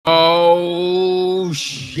Oh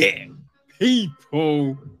shit,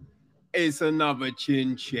 people, it's another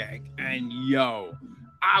chin check. And yo,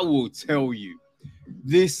 I will tell you,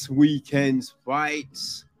 this weekend's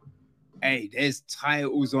fights, hey, there's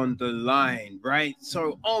titles on the line, right?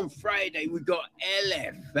 So on Friday, we got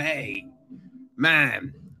LFA.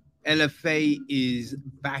 Man, LFA is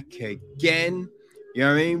back again. You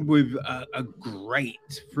know what I mean? With a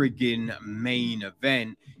great friggin' main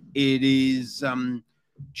event. It is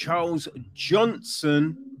Charles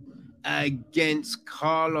Johnson against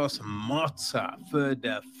Carlos Mota for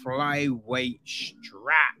the flyweight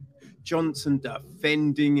strap. Johnson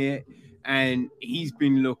defending it, and he's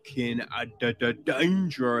been looking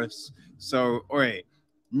dangerous. So,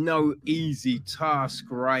 no easy task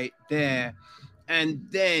right there. And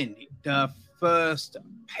then the first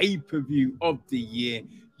pay-per-view of the year,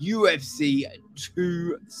 UFC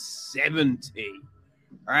 270.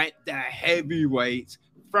 All right, the heavyweight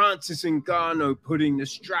Francis Ngannou putting the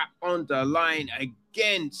strap on the line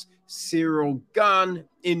against Cyril Gane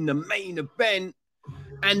in the main event.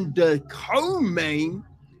 And the co-main,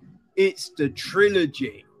 it's the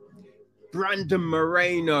trilogy. Brandon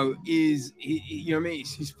Moreno is, you know what I mean?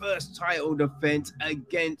 It's his first title defense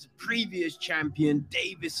against previous champion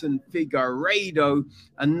Davison Figueiredo,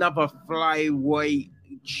 another flyweight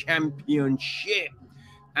championship.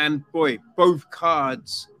 And boy, both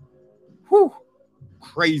cards, whew,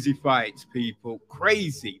 crazy fights, people,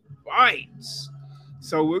 crazy fights.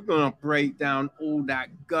 So we're going to break down all that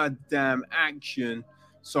goddamn action.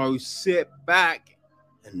 So sit back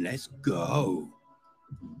and let's go.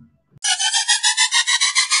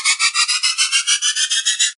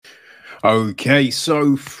 Okay,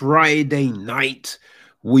 so Friday night,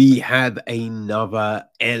 we have another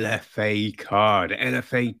LFA card,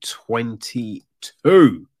 LFA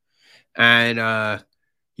 22. And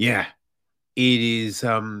yeah, it is, you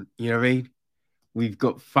know what I mean? We've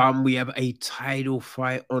got fun. We have a title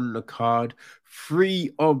fight on the card.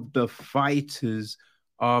 3 of the fighters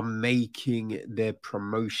are making their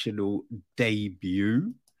promotional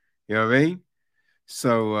debut. You know what I mean?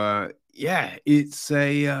 So yeah, it's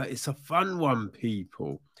a fun one,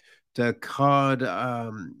 people. The card,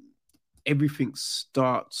 everything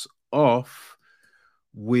starts off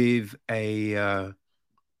with a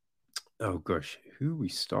oh gosh, who are we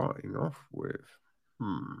starting off with?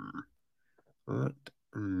 Let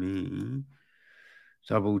me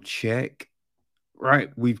double check.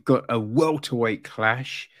 Right, we've got a welterweight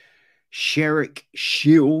clash. Sherrick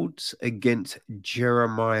Shields against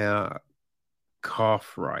Jeremiah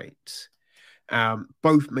Cartwright.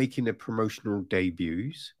 Both making their promotional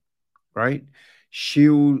debuts, right?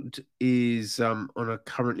 Shield is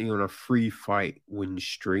currently on a 3-fight win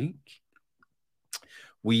streak.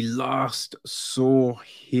 We last saw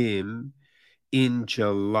him in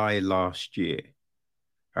July last year,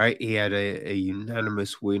 right? He had a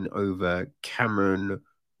unanimous win over Cameron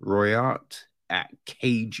Royart at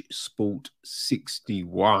Cage Sport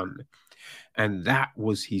 61. And that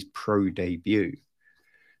was his pro debut.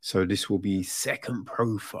 So this will be his second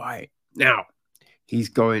pro fight. Now, he's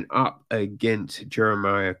going up against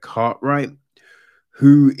Jeremiah Cartwright,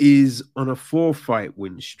 who is on a 4-fight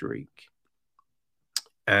win streak.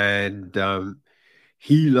 And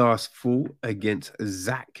he last fought against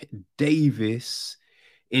Zach Davis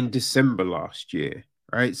in December last year,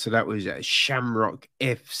 right? So that was at Shamrock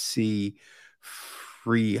FC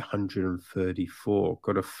 334.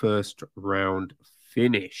 Got a first round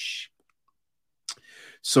finish.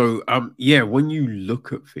 So, yeah, when you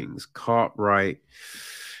look at things, Cartwright,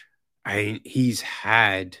 he's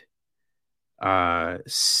had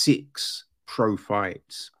 6 pro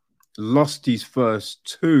fights, lost his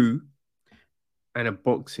first 2 and a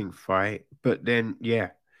boxing fight, but then,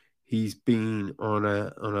 yeah, he's been on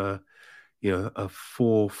a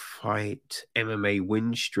 4-fight MMA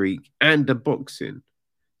win streak and a boxing.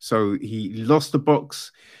 So he lost the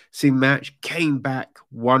boxing match, came back,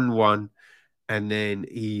 won 1. And then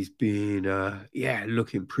he's been,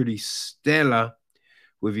 looking pretty stellar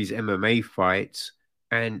with his MMA fights.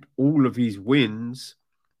 And all of his wins,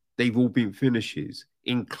 they've all been finishes,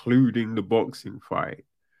 including the boxing fight.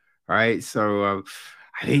 Right? So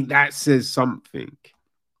I think that says something.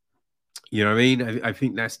 You know what I mean? I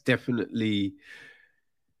think that's definitely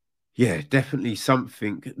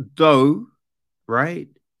something. Though, right?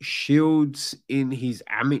 Shields in his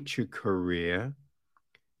amateur career,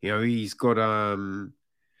 you know, he's got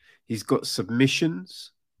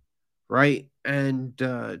submissions, right? And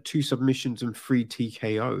 2 submissions and 3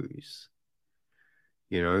 TKOs.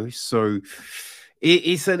 You know, so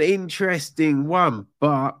it's an interesting one,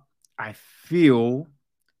 but I feel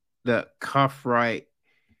that Cartwright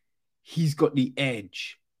he's got the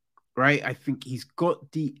edge, right? I think he's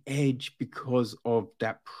got the edge because of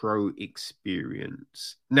that pro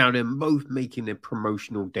experience. Now, they're both making their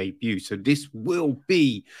promotional debut. So this will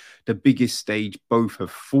be the biggest stage both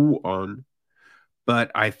have fought on.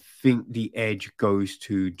 But I think the edge goes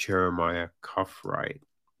to Jeremiah Cuthright.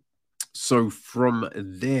 So from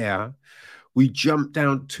there, we jump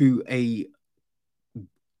down to a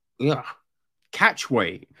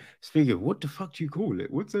catchweight. Speaking of, what the fuck do you call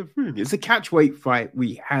it? What's that thing? It's a catchweight fight.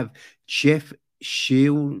 We have Jeff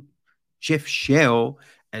Shell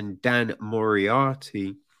and Dan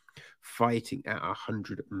Moriarty fighting at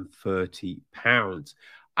 130 pounds.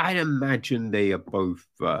 I'd imagine they are both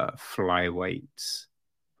flyweights,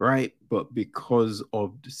 right? But because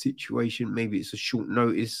of the situation, maybe it's a short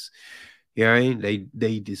notice. Yeah,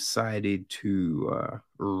 they decided to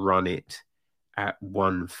run it at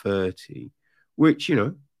 130, which, you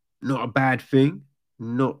know, not a bad thing.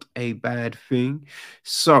 Not a bad thing.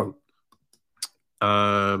 So,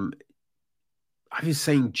 I was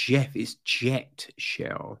saying Jeff is Jet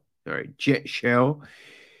Shell. All right, Jet Shell.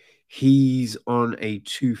 He's on a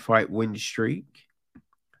 2-fight win streak.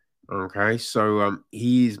 Okay, so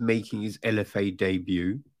he is making his LFA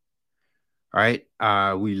debut. All right,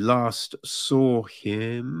 we last saw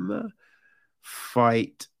him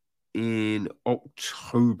fight in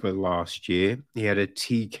October last year. He had a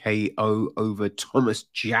TKO over Thomas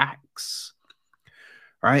Jacks.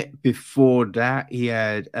 Right before that, he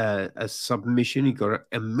had a submission. He got an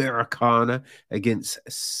Americana against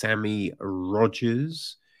Sammy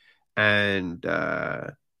Rogers. And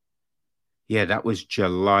yeah, that was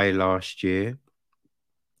July last year.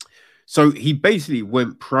 So he basically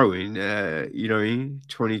went pro in, in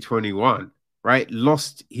 2021, right?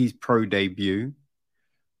 Lost his pro debut.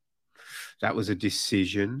 That was a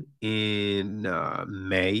decision in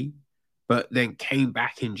May, but then came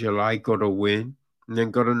back in July, got a win, and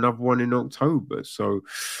then got another one in October. So,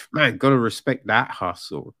 man, got to respect that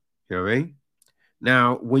hustle. You know what I mean?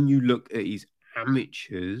 Now, when you look at his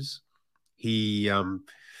amateurs, he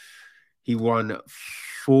won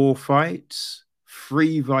 4 fights,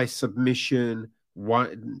 3 by submission,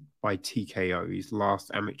 1 by TKO. His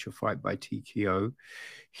last amateur fight by TKO.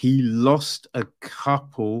 He lost a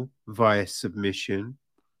couple via submission,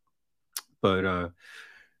 but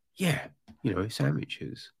yeah, you know, it's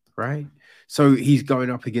amateurs, right? So he's going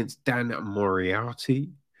up against Dan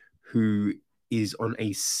Moriarty, who is on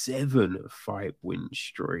a 7-fight win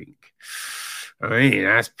streak. I mean,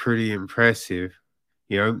 that's pretty impressive,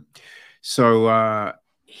 you know. So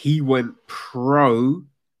he went pro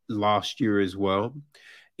last year as well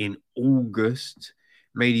in August.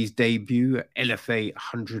 Made his debut at LFA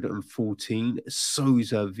 114.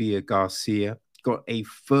 Souza via Garcia got a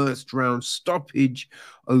first-round stoppage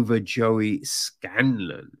over Joey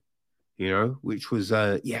Scanlon, you know, which was,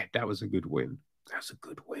 yeah, that was a good win. That's a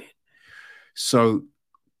good win. So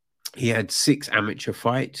he had 6 amateur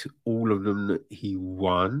fights, all of them that he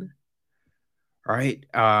won, right?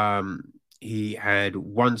 He had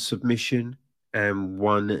 1 submission and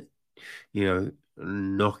 1, you know,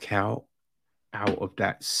 knockout out of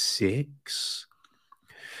that 6.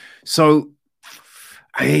 So,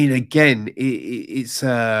 I mean, again, it's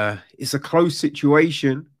a close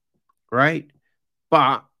situation, right?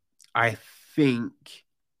 But I think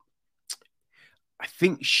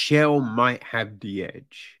Shell might have the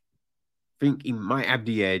edge. I think he might have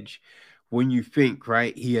the edge when you think,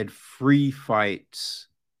 right? He had 3 fights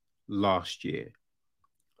last year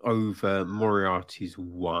over Moriarty's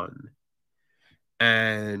 1.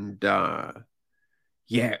 And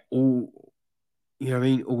yeah, all, you know what I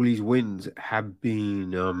mean, all these wins have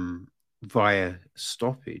been via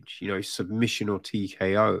stoppage, you know, submission or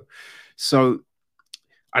TKO. So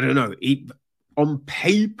I don't know. On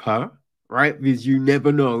paper, right? Because you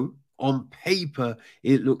never know. On paper,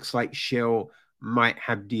 it looks like Shell might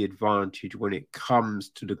have the advantage when it comes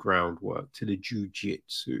to the groundwork, to the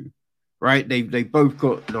jiu-jitsu, right? They both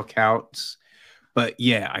got knockouts. But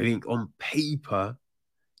yeah, I think on paper,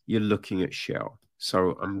 you're looking at Shell.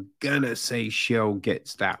 So I'm going to say Shell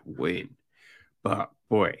gets that win. But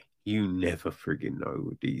boy, you never friggin' know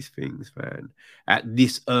with these things, man. At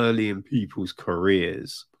this early in people's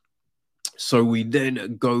careers. So we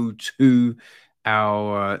then go to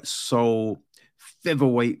our sole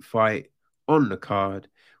featherweight fight on the card.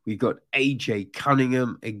 We got AJ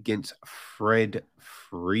Cunningham against Fred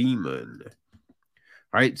Freeman.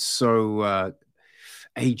 Right, so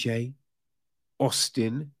AJ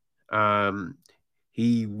Austin,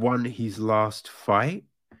 he won his last fight,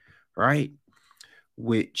 right,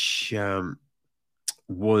 which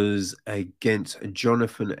was against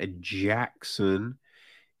Jonathan Jackson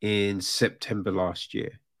in September last year.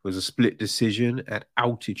 It was a split decision at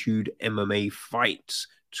Altitude MMA Fights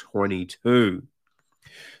 22.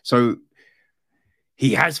 So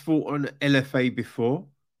he has fought on LFA before,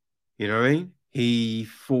 you know what I mean? He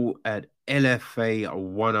fought at LFA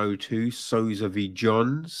 102, Souza v.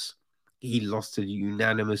 Johns. He lost a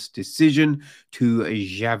unanimous decision to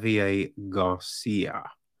Javier Garcia.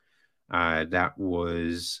 That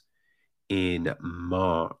was in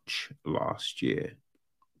March last year.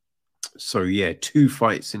 So, yeah, 2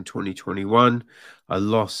 fights in 2021, a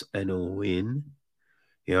loss and a win,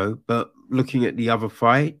 you know. But looking at the other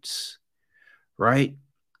fights, right?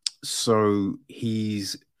 So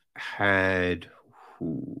he's had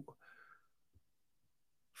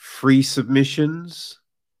 3 submissions.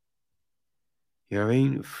 You know what I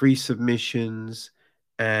mean? 3 submissions,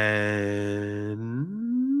 and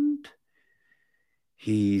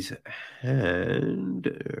he's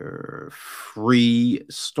had 3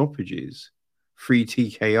 stoppages, 3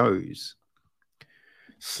 TKOs.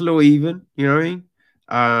 Slow even, you know what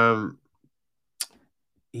I mean?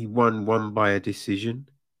 He won 1 by a decision.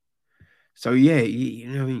 So, yeah, you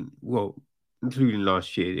know what I mean? Well, including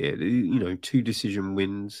last year, yeah, you know, 2 decision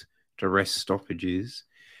wins, the rest stoppages.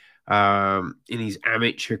 In his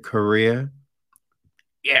amateur career,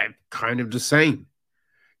 yeah, kind of the same.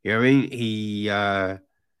 You know what I mean? He,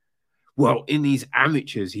 well, in these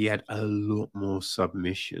amateurs, he had a lot more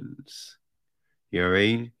submissions. You know what I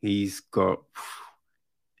mean? He's got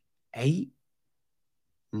 8,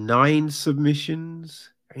 9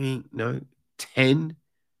 submissions. I mean, no, 10.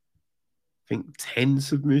 I think 10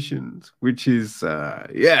 submissions, which is,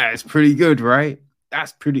 yeah, it's pretty good, right?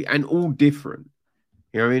 That's pretty, and all different.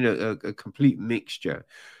 You know what I mean? A complete mixture.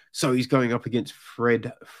 So he's going up against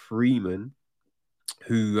Fred Freeman,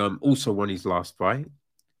 who also won his last fight.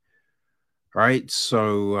 Right?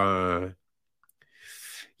 So,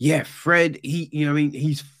 yeah, Fred, you know what I mean?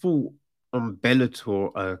 He's fought on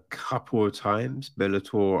Bellator a couple of times.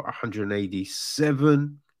 Bellator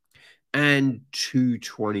 187 and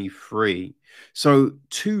 223. So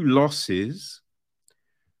 2 losses.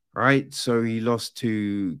 Right, so he lost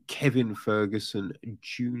to Kevin Ferguson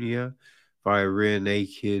Jr. via rear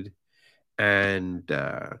naked, and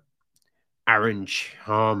Aaron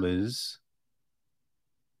Chalmers.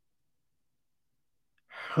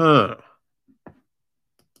 Aaron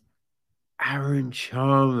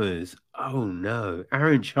Chalmers. Oh no,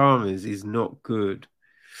 Aaron Chalmers is not good.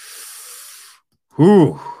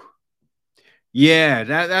 Whew. Yeah,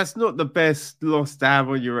 that's not the best loss to have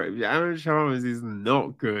on your. Aaron Chalmers is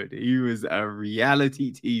not good. He was a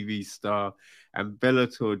reality TV star, and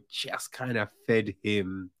Bellator just kind of fed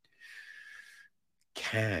him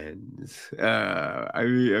cans. I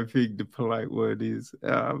mean, I think the polite word is,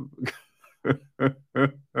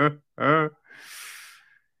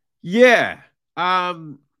 yeah.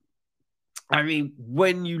 I mean,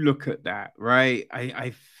 when you look at that, right?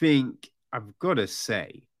 I think I've got to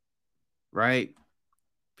say, right?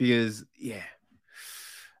 Because yeah,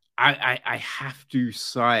 I have to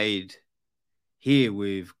side here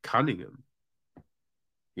with Cunningham.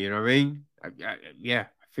 You know what I mean? Yeah,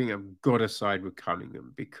 I think I've got to side with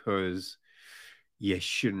Cunningham because you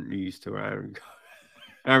shouldn't lose to Aaron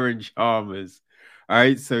Chalmers. All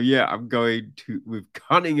right, so yeah, I'm going with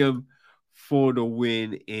Cunningham for the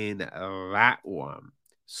win in that one.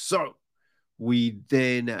 So we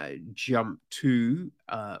then jump to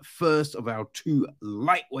first of our 2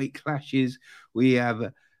 lightweight clashes. We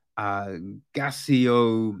have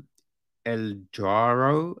Gassio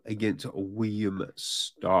Eldaro against William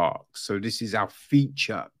Stark. So this is our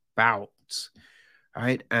feature bout,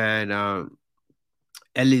 right? And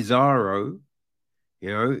Elizaro, you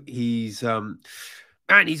know, he's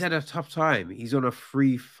he's had a tough time. He's on a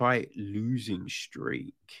 3-fight losing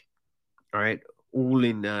streak, right? All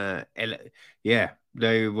in yeah,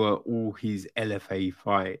 they were all his LFA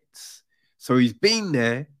fights. So he's been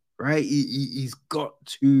there, right? He's got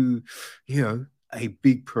to, you know, a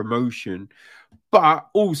big promotion. But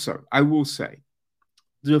also, I will say,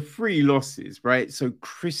 the 3 losses, right? So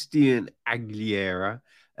Christian Aguilera,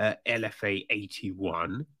 LFA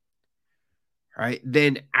 81, right?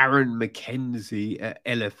 Then Aaron McKenzie at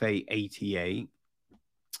LFA 88,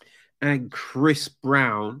 and Chris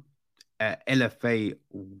Brown at LFA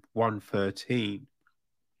 113.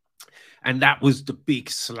 And that was the big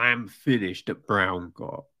slam finish that Brown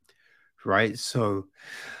got, right? So,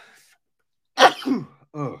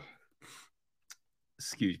 oh,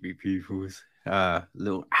 excuse me, peoples.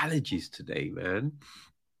 Little allergies today, man.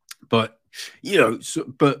 But, you know,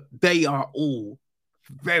 but they are all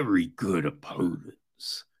very good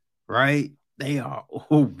opponents, right? they are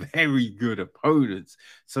all very good opponents.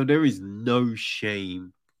 So there is no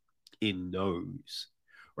shame in those,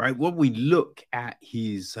 right? When we look at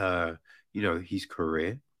his, his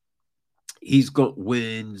career, he's got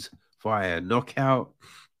wins via knockout.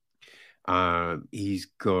 He's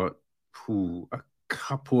got a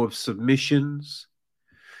couple of submissions.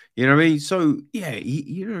 You know what I mean? So yeah,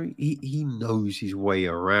 he knows his way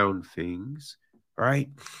around things, right?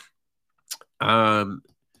 But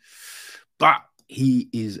he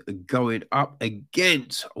is going up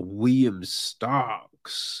against William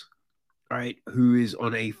Starks, right? Who is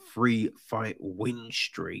on a 3-fight win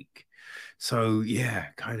streak. So yeah,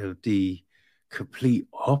 kind of the complete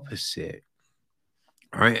opposite.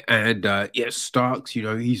 Right. And Starks,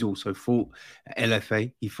 he's also fought at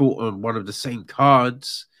LFA. He fought on one of the same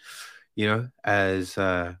cards, as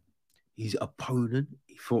his opponent.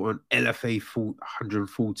 He fought on LFA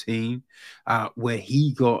 114, where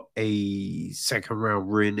he got a second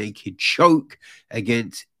round rear naked choke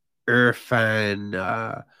against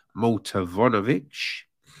Irfan Moltavonovic.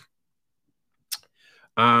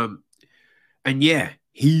 And yeah,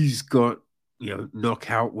 he's got,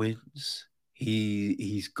 knockout wins.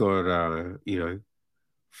 He's got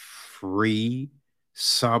 3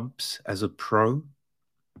 subs as a pro,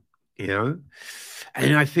 and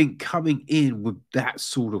I think coming in with that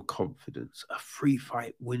sort of confidence, a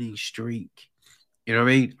 3-fight winning streak, you know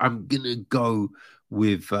what I mean? I'm gonna go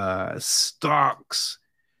with Starks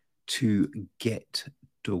to get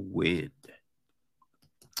the win.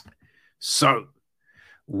 So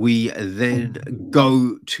we then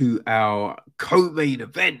go to our co-main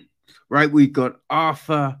event. Right, we've got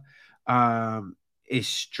Arthur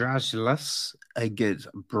Estragelas against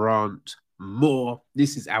Brant Moore.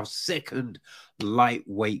 This is our second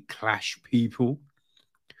lightweight clash, people.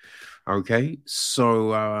 Okay,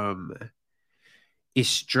 so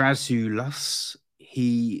Estragelas,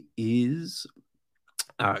 he is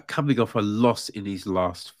coming off a loss in his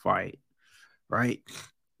last fight, right?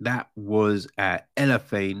 That was at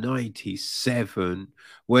LFA 97,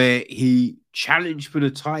 where he challenged for the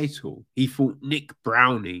title. He fought Nick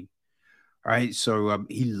Browning, right? So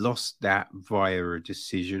he lost that via a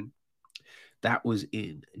decision. That was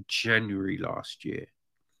in January last year.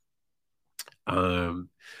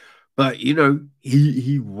 But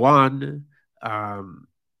he won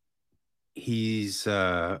his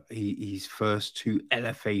first 2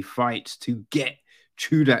 LFA fights to get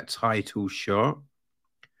to that title shot.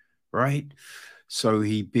 Right, so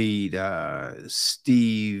he beat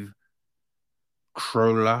Steve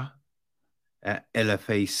Kroller at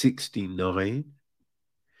LFA 69,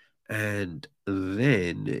 and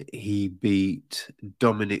then he beat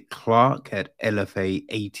Dominic Clark at LFA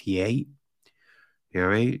 88.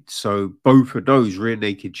 Right, so both of those rear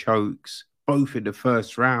naked chokes, both in the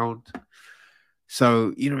first round.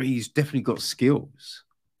 So he's definitely got skills,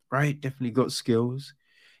 right? Definitely got skills.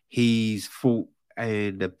 He's fought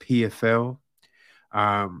in the PFL.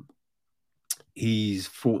 He's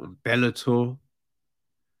fought in Bellator.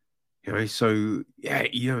 So yeah,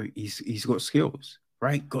 he's got skills,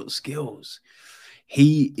 right? Got skills.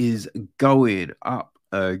 He is going up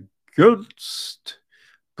against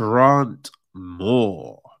Brant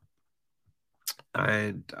Moore.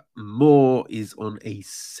 And Moore is on a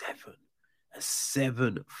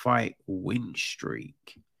 7-fight win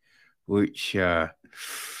streak, which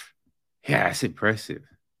that's impressive,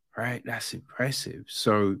 right? That's impressive.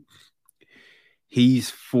 So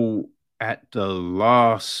he's fought at the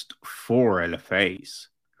last 4 LFAs,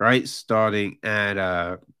 right? Starting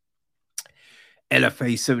at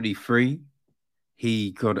LFA 73,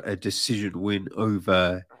 he got a decision win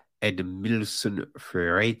over Edmilson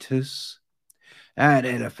Freitas. At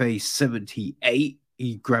LFA 78,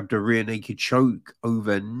 he grabbed a rear naked choke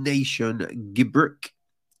over Nation Gibrick.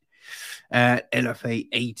 At LFA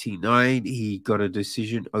 89, he got a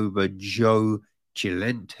decision over Joe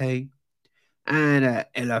Gilente. And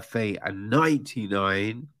at LFA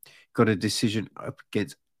 99, got a decision up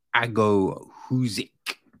against Ago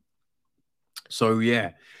Huzik. So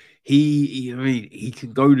yeah, he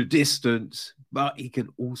can go the distance, but he can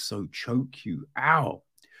also choke you out,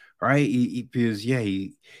 right? Because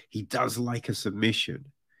he does like a submission.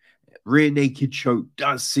 Rear naked choke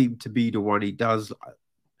does seem to be the one he does.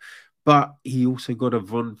 But he also got a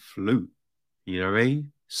Von Flue, you know what I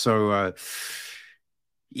mean? So,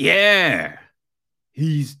 yeah,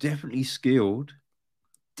 he's definitely skilled.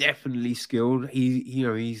 Definitely skilled.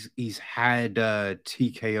 He's had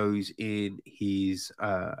TKOs in his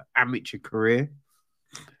amateur career.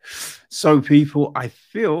 So, people, I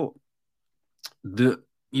feel that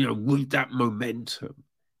with that momentum,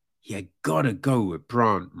 you gotta go with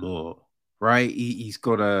Brant Moore, right? He's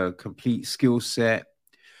got a complete skill set.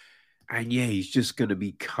 And yeah, he's just going to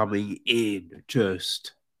be coming in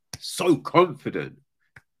just so confident,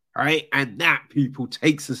 right? And that, people,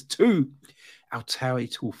 takes us to our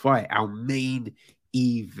title fight, our main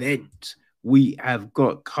event. We have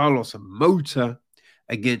got Carlos Mota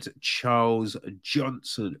against Charles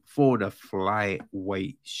Johnson for the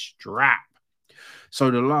flyweight strap.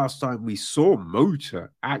 So the last time we saw Mota,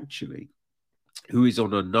 actually, who is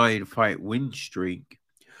on a 9-fight win streak,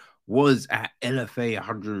 was at LFA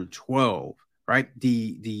 112, right?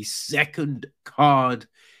 The second card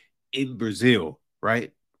in Brazil,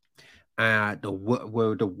 right? Where the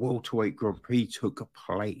welterweight Grand Prix took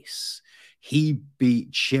place. He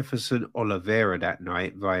beat Jefferson Oliveira that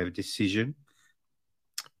night via decision.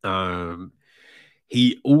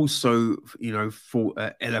 He also, fought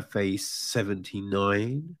at LFA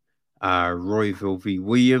 79, Royville v.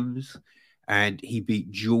 Williams, and he beat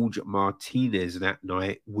George Martinez that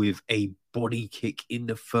night with a body kick in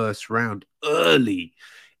the first round, early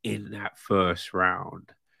in that first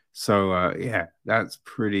round. So, yeah, that's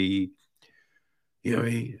pretty,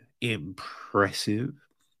 impressive.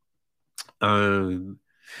 And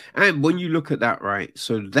when you look at that, right,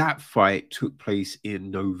 so that fight took place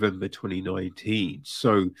in November 2019.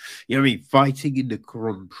 So, fighting in the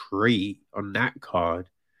Grand Prix on that card,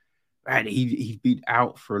 and he'd been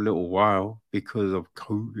out for a little while because of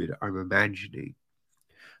COVID, I'm imagining.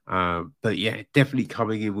 But yeah, definitely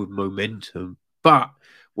coming in with momentum. But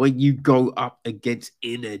when you go up against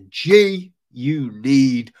Inner G, you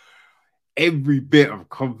need every bit of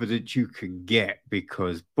confidence you can get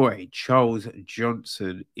because, boy, Charles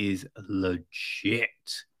Johnson is legit.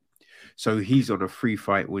 So he's on a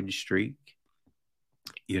 3-fight win streak,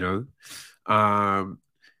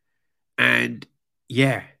 and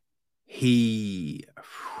yeah, he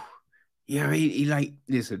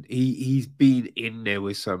listen, he's been in there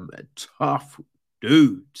with some tough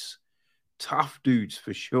dudes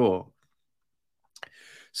for sure.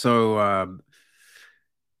 So,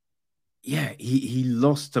 yeah, he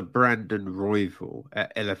lost to Brandon Royval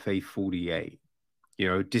at LFA 48,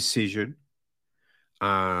 decision.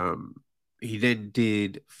 He then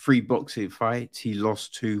did 3 boxing fights. He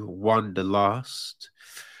lost 2, won the last.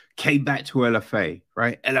 Came back to LFA,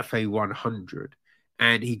 right? LFA 100.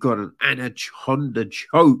 And he got an anaconda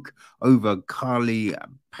choke over Carly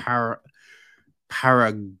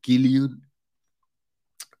Paragillion,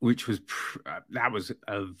 which was that was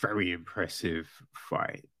a very impressive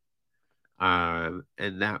fight. And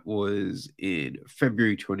that was in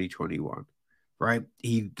February 2021, right?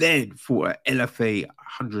 He then fought at LFA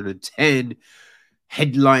 110,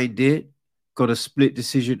 headlined it, got a split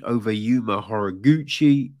decision over Yuma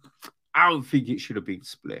Horiguchi. I don't think it should have been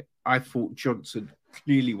split. I thought Johnson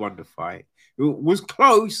clearly won the fight. It was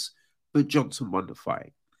close, but Johnson won the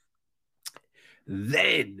fight.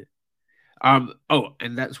 Then, and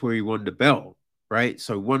that's where he won the belt, right?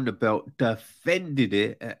 So won the belt, defended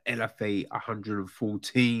it at LFA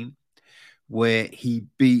 114, where he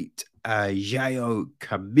beat Jairo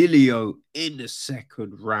Camillo in the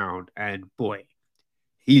second round. And boy,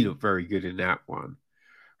 he looked very good in that one,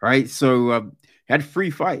 right? So he had 3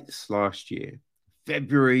 fights last year,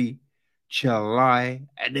 February, July,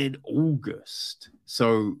 and then August.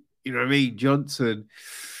 So, Johnson,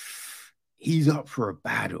 he's up for a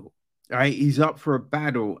battle, right? He's up for a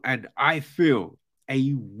battle, and I feel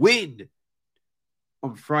a win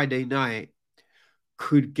on Friday night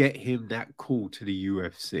could get him that call to the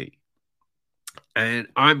UFC. And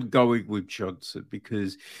I'm going with Johnson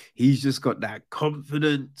because he's just got that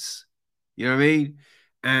confidence, you know what I mean?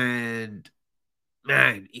 And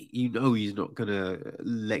man, he's not going to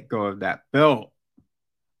let go of that belt,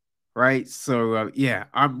 right? So, yeah,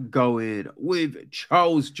 I'm going with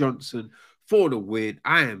Charles Johnson for the win.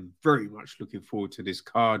 I am very much looking forward to this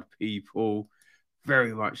card, people.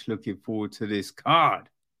 Very much looking forward to this card.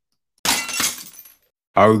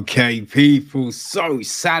 Okay, people. So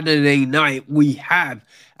Saturday night, we have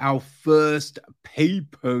our first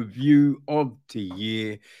pay-per-view of the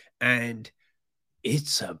year, and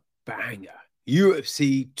it's a banger.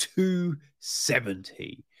 UFC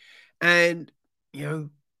 270. And,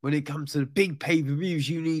 when it comes to the big pay-per-views,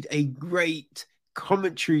 you need a great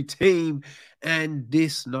commentary team. And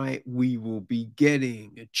this night, we will be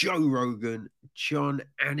getting Joe Rogan, John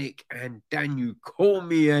Anik, and Daniel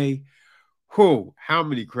Cormier. Whoa, how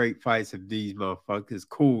many great fights have these motherfuckers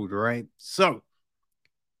called, right? So,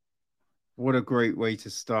 what a great way to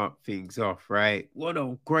start things off, right? What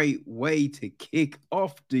a great way to kick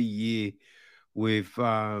off the year with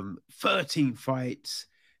 13 fights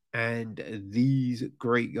and these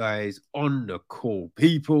great guys on the call.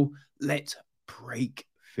 People, let's break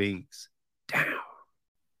things down.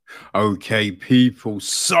 Okay, people.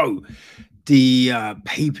 So the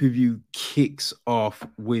pay-per-view kicks off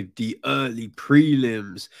with the early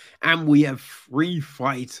prelims, and we have 3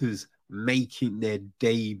 fighters making their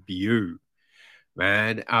debut.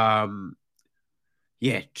 Man,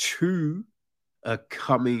 yeah, 2 are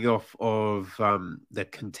coming off of the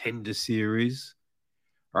Contender Series,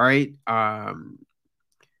 right?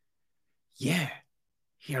 Yeah,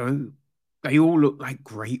 you know, they all look like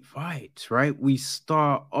great fights, right? We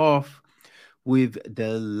start off with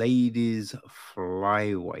the ladies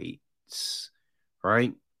flyweights,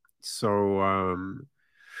 right? So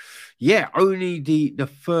yeah, only the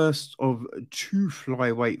first of 2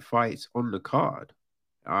 flyweight fights on the card.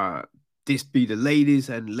 This be the ladies,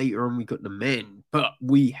 and later on we got the men, but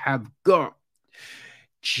we have got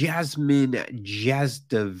Jasmine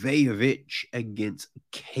Jazdavejovic against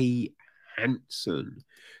Kay Hansen.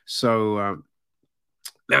 So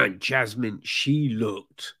man, Jasmine, she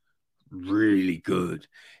looked really good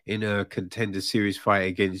in a Contender Series fight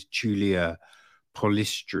against Julia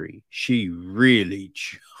Polistri. She really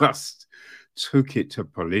just took it to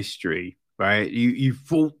Polistri, right? You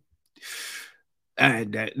thought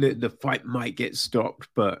and the fight might get stopped,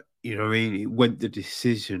 but you know what I mean, it went the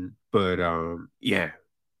decision. But yeah,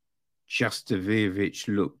 Jastavovic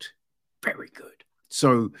looked very good.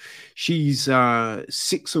 So she's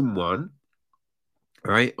 6-1,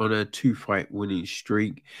 right, on a 2-fight winning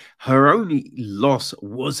streak. Her only loss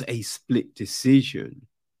was a split decision.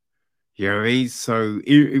 You know what I mean? So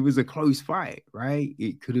it was a close fight, right?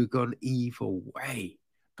 It could have gone either way.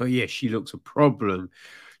 But yeah, she looks a problem.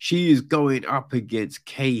 She is going up against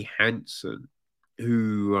Kay Hansen,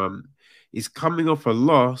 who is coming off a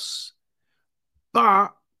loss.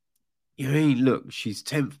 But, you know what I mean? Look, she's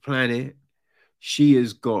 10th planet. She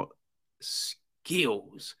has got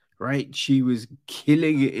skills, right? She was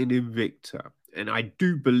killing it in Invicta. And I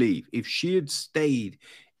do believe if she had stayed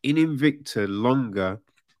in Invicta longer,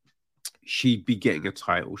 she'd be getting a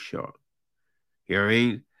title shot. You know what I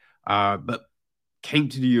mean? But came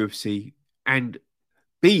to the UFC and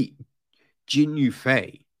beat Jin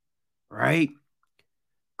Yufei, right?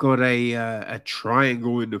 Got a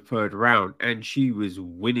triangle in the 3rd round, and she was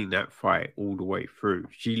winning that fight all the way through.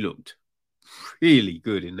 She looked really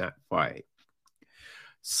good in that fight.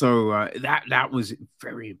 So that was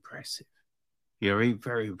very impressive. You know what I mean?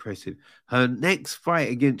 Very impressive. Her next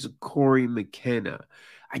fight against Corey McKenna,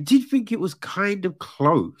 I did think it was kind of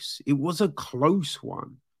close. It was a close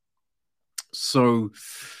one. So,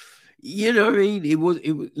 you know what I mean? It was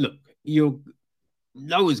look,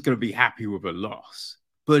 no one's gonna be happy with a loss,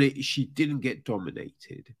 but she didn't get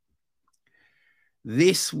dominated.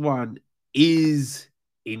 This one is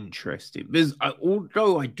interesting because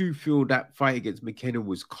although I do feel that fight against McKenna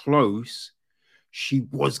was close, she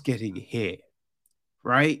was getting hit,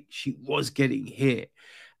 right? She was getting hit.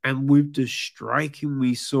 And with the striking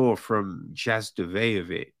we saw from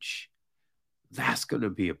Jazdavejovic, that's going to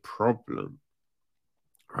be a problem,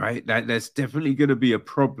 right? That's definitely going to be a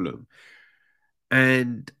problem.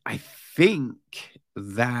 And I think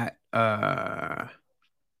that, let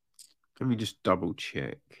me just double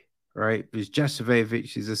check, right? Because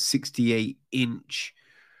Jazdavejovic is a 68-inch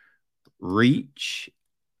reach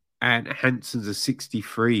and Hansen's a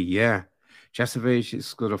 63. Yeah. Jazdavejovic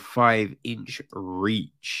has got a 5-inch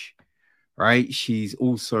reach, right? She's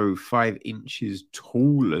also 5 inches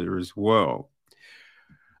taller as well.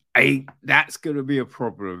 That's going to be a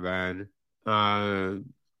problem, man. Now,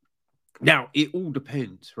 it all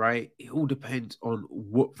depends, right? It all depends on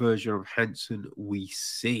what version of Hansen we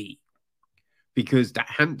see. Because that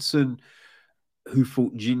Hansen who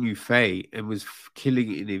fought Jin Yufei and was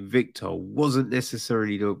killing it in Invicta wasn't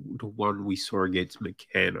necessarily the one we saw against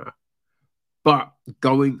McKenna. But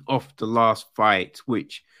going off the last fight,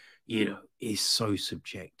 which, you know, is so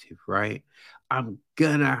subjective, right? I'm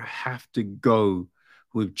going to have to go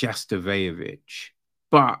with Jastavojevic.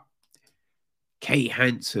 But Kay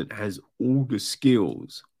Hansen has all the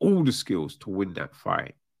skills to win that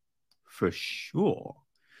fight for sure.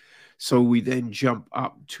 So we then jump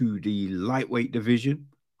up to the lightweight division,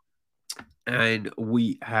 and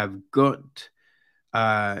we have got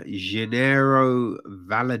Genaro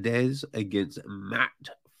Valadez against Matt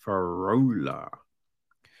Farola.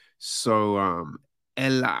 So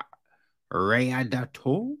Ella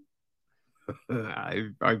Readato,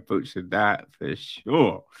 I butchered that for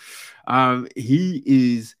sure. He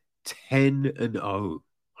is 10-0 on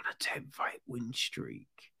a 10-fight win streak.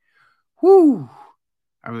 Whoo!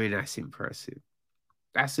 I mean, that's impressive.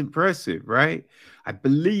 That's impressive, right? I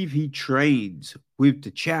believe he trains with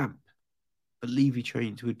the champ.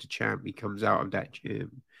 He comes out of that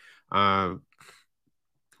gym. Um,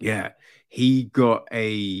 yeah, he got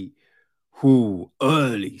a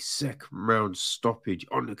early second round stoppage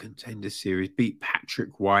on the Contender Series, beat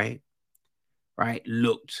Patrick White, right?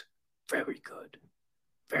 Looked very good,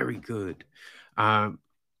 very good. Um,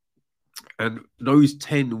 and those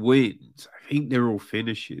 10 wins, I think they're all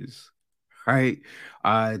finishes, right?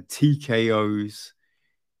 TKOs.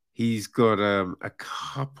 He's got a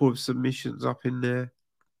couple of submissions up in there.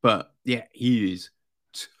 But yeah, he is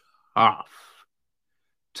tough.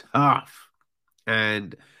 Tough.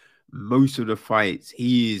 And most of the fights,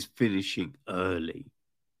 he is finishing early.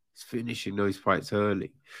 He's finishing those fights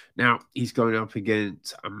early. Now, he's going up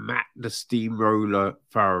against a Matt the Steamroller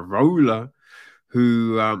Fararola,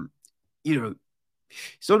 who, he's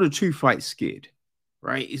on a 2-fight skid,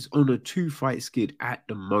 right? He's on a 2-fight skid at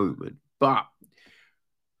the moment. But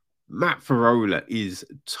Matt Fararola is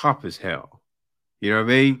tough as hell. You know what I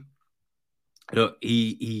mean? Look,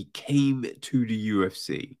 he came to the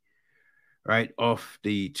UFC, right, off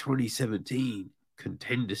the 2017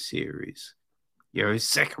 Contender Series. You know, his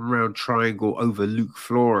second round triangle over Luke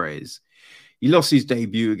Flores. He lost his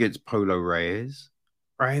debut against Polo Reyes,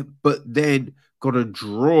 right? But then got a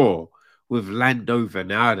draw with Lando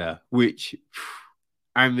Venada, which,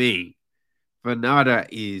 I mean, Venada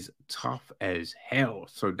is tough as hell.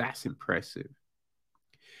 So that's impressive.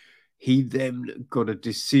 He then got a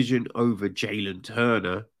decision over Jalen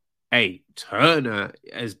Turner. Hey, Turner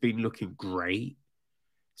has been looking great.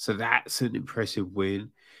 So that's an impressive win.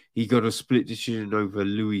 He got a split decision over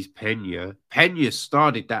Luis Pena. Pena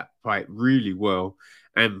started that fight really well.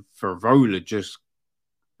 And Fararola just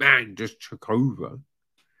took over.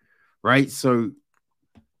 Right? So,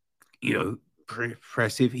 pretty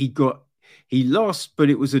impressive. He lost, but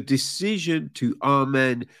it was a decision to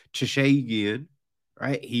Arman Chashagian.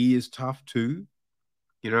 Right? He is tough too.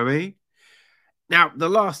 You know what I mean? Now, the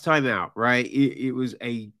last time out, right, it was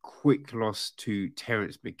a quick loss to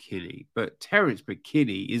Terrence McKinney. But Terrence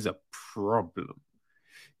McKinney is a problem.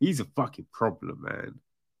 He's a fucking problem, man.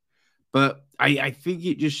 But I think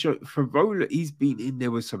it just showed Fararola, he's been in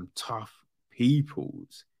there with some tough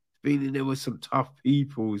peoples.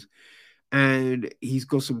 And he's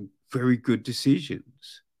got some very good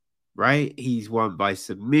decisions, right? He's won by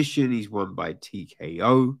submission. He's won by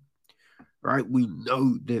TKO. Right? We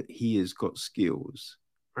know that he has got skills,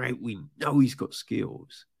 right? We know he's got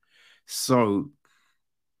skills. So,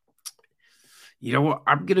 you know what?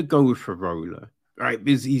 I'm going to go with Fararola, right?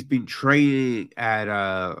 Because he's been training at,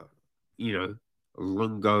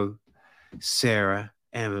 Lungo, Sarah,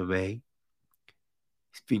 MMA.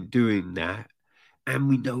 He's been doing that. And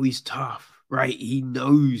we know he's tough, right? He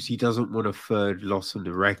knows he doesn't want a third loss on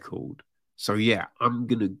the record. So, yeah, I'm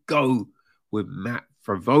going to go with Matt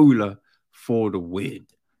Fararola for the win.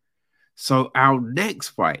 So our next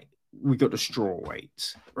fight, we got the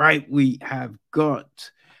strawweights, right? We have got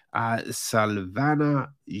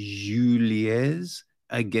Silvana Juliez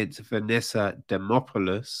against Vanessa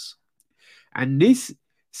Demopoulos. And this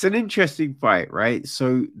it's an interesting fight, right?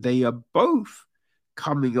 So they are both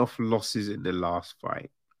coming off losses in the last fight,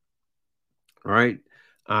 right?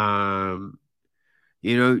 Julavez,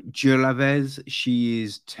 she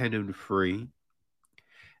is 10-3.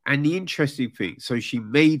 And the interesting thing, so she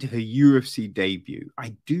made her UFC debut.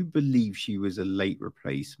 I do believe she was a late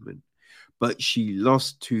replacement, but she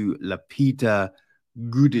lost to Lapita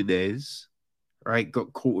Gudinez, right?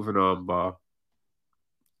 Got caught with an armbar.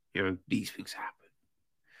 These things happen.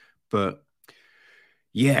 But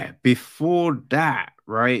yeah, before that,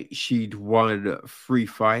 right, she'd won 3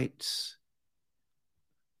 fights,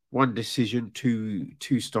 1 decision,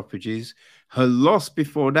 two stoppages. Her loss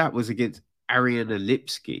before that was against Ariana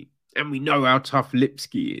Lipski. And we know how tough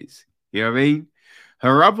Lipski is. You know what I mean?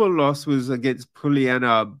 Her other loss was against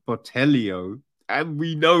Puliana Botelho. And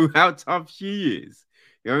we know how tough she is.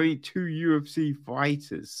 You know what I mean? 2 UFC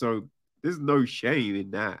fighters. So there's no shame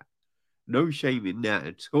in that. No shame in that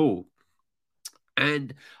at all.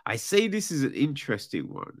 And I say this is an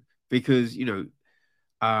interesting one because,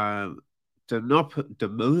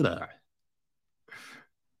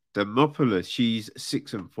 Demopoulos, she's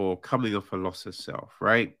 6-4, coming off a loss herself,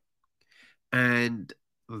 right? And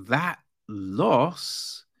that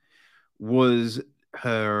loss was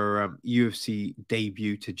her UFC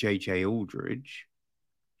debut to JJ Aldridge.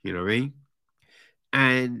 You know what I mean?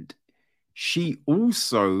 And she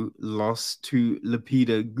also lost to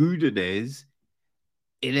Lapida Gudinez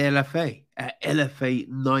in LFA at LFA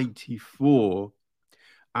 94.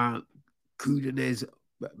 Gudinez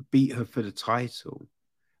beat her for the title.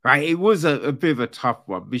 right? It was a bit of a tough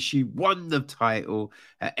one, but she won the title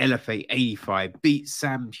at LFA 85, beat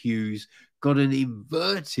Sam Hughes, got an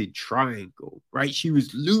inverted triangle, right? She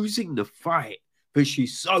was losing the fight, but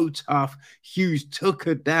she's so tough. Hughes took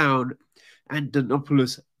her down, and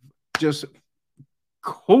Donopoulos just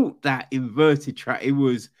caught that inverted track. It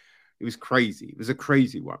was crazy. It was a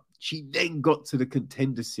crazy one. She then got to the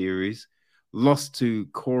Contender Series, lost to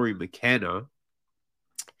Corey McKenna,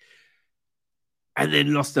 and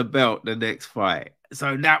then lost the belt the next fight.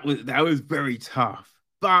 So that was very tough.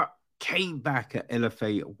 But came back at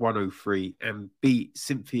LFA 103 and beat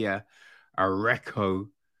Cynthia Areco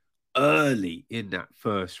early in that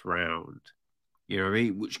first round. You know what I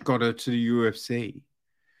mean? Which got her to the UFC.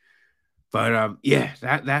 But yeah,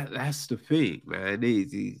 that's the thing, man.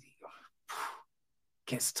 It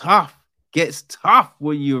gets tough. Gets tough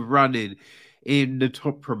when you're running in the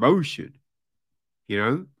top promotion. You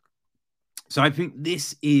know? So I think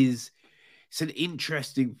it's an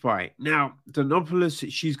interesting fight. Now,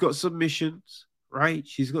 Donopoulos, she's got submissions, right?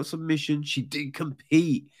 She's got submissions. She did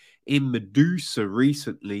compete in Medusa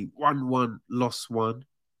recently, won one, lost one,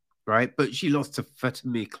 right? But she lost to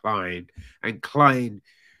Fatima Klein, and Klein,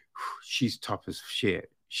 she's tough as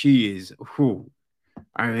shit. She is,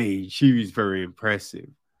 I mean, she was very impressive.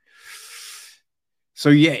 So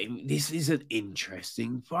yeah, this is an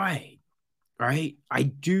interesting fight, right? I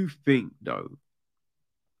do think that,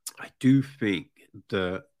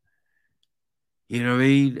 you know what I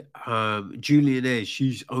mean? Julian Ayres,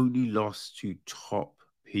 she's only lost to top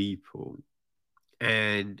people.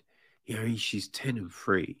 And, you know, she's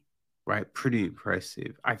 10-3, right? Pretty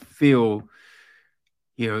impressive. I feel,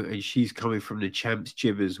 you know, and she's coming from the champs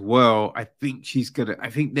gym as well. I think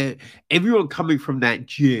that everyone coming from that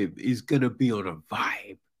gym is going to be on a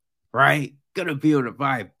vibe, right? Going to be on a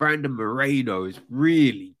vibe. Brandon Moreno has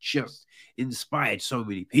really just inspired so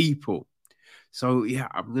many people. So, yeah,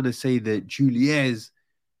 I'm going to say that Juliez,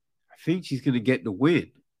 I think she's going to get the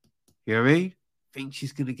win. You know what I mean? I think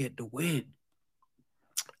she's going to get the win.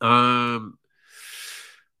 But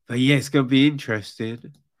yeah, it's going to be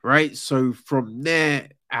interesting, right? So from there,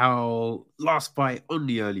 our last fight on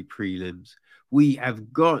the early prelims, we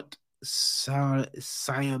have got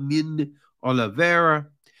Simon Oliveira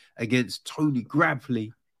against Tony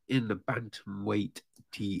Gravely in the bantamweight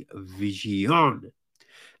division.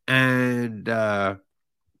 And,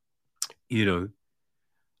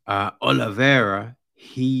 Oliveira,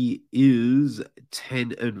 he is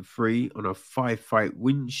 10-3 on a 5-fight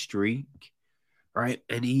win streak, right?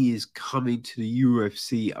 And he is coming to the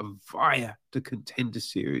UFC via the Contender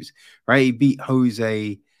Series, right? He beat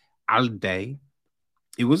Jose Alday.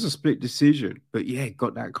 It was a split decision, but yeah,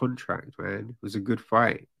 got that contract, man. It was a good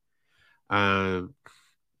fight. And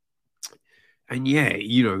yeah,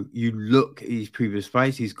 you know, you look at his previous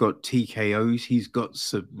fights, he's got TKOs, he's got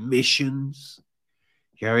submissions.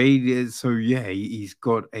 Yeah, so yeah, he's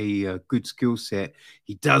got a good skill set.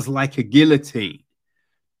 He does like a guillotine.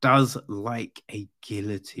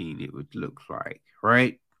 It would look like,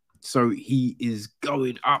 right? So he is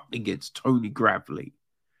going up against Tony Gravely.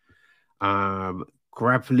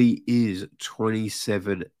 Gravely is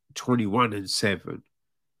 21-7,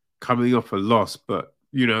 coming off a loss, but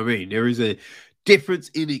you know what I mean? There is a difference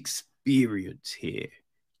in experience here.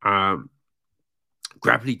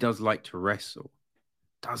 Gravely does like to wrestle.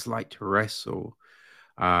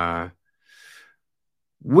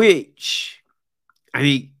 Which, I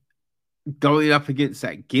mean, going up against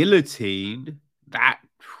that guillotine, that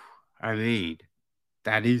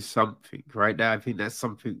is something, right? Now, I think that's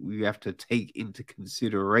something we have to take into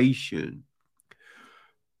consideration.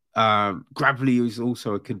 Gravely is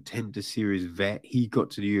also a Contender Series vet. He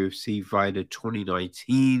got to the UFC via the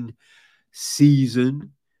 2019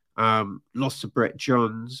 season. Lost to Brett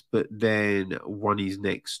Johns, but then won his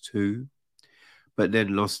next two. But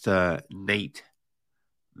then lost to Nate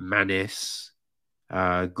Maness.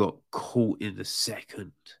 Got caught in the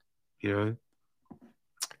second, you know.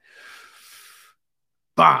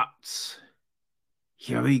 But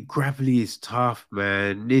you know, I mean, Gravely is tough,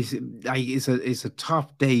 man. It's a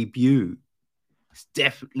tough debut. It's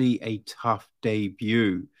definitely a tough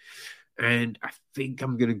debut, and I think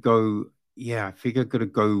I'm gonna go. Yeah, I think I'm gonna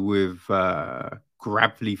go with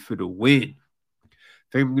Gravely for the win. I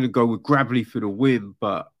think I'm gonna go with Gravely for the win.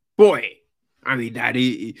 But boy, I mean,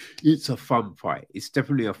 it's a fun fight. It's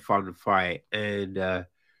definitely a fun fight, and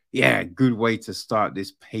yeah, good way to start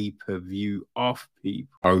this pay-per-view off,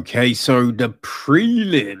 people. Okay, so the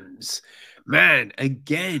prelims. Man,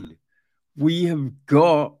 again, we have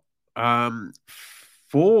got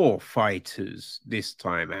 4 fighters this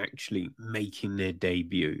time actually making their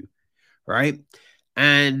debut, right?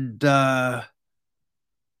 And oh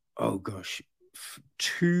gosh,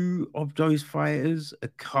 two of those fighters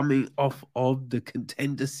are coming off of the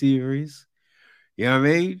Contender Series. You know what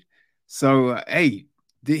I mean? So, hey,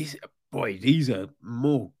 this boy, these are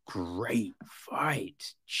more great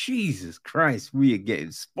fights. Jesus Christ, we are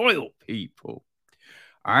getting spoiled, people.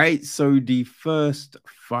 All right, so the first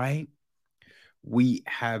fight we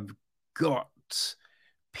have got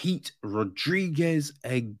Pete Rodriguez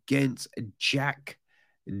against Jack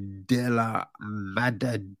Della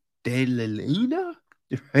Maddalena.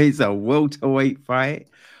 It's a welterweight fight.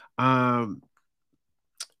 Um,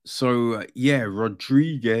 yeah,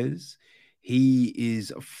 Rodriguez, he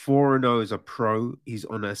is 4-0 as a pro. He's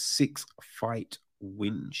on a 6-fight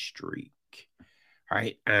win streak.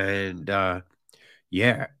 Right. And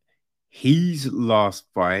yeah, his last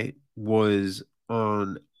fight was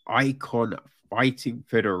on Icon Fighting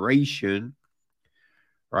Federation,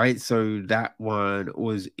 right? So that one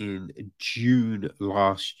was in June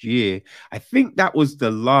last year. I think that was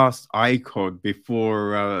the last Icon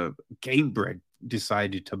before Gamebred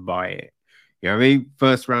decided to buy it. You know what I mean?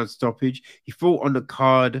 First round stoppage. He fought on the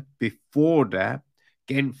card before that,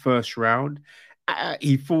 again, first round.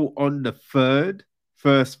 He fought on the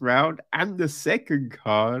first round, and the second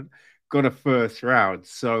card got a first round.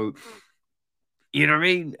 So, you know what I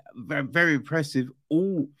mean? Very, very impressive.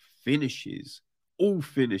 All finishes,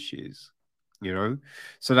 you know.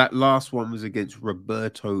 So that last one was against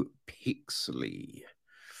Roberto Pixley.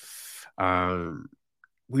 Um,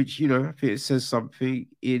 which, you know, I think it says something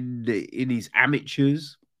in his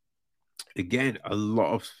amateurs. Again, a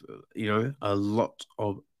lot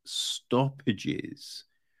of stoppages,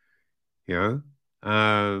 you know.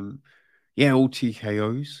 Yeah, all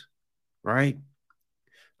TKOs, right?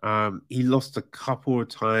 He lost a couple of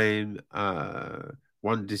times,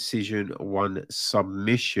 one decision, one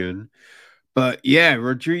submission. But yeah,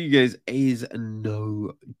 Rodriguez is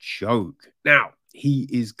no joke. Now, he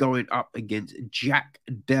is going up against Jack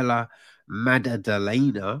Della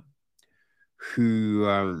Maddalena,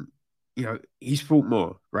 who, he's fought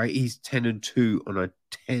more, right? He's 10-2 on a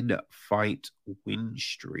 10-fight win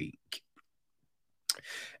streak.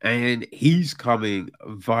 And he's coming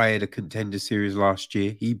via the Contender Series last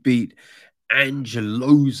year. He beat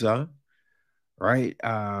Angelosa, right?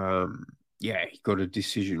 Yeah, he got a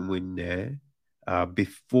decision win there.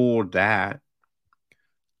 Before that,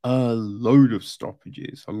 a load of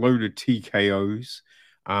stoppages, a load of TKOs.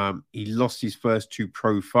 He lost his first two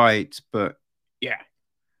pro fights, but yeah,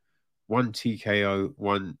 one TKO,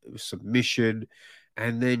 one submission,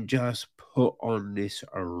 and then just put on this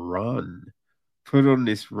run. Put on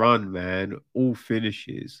this run, man. All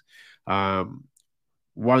finishes.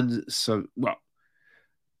 One so well,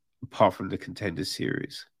 apart from the Contender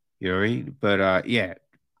Series, you know what I mean? But yeah,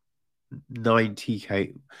 9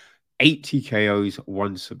 TK, 8 TKOs,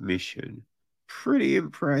 one submission. Pretty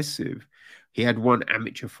impressive. He had one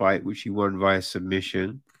amateur fight which he won via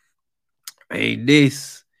submission. I mean,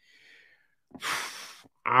 this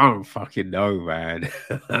I don't fucking know, man.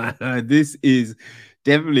 This is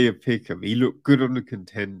definitely a pick 'em. He looked good on the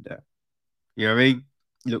Contender. You know what I mean?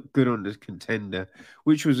 He looked good on the Contender,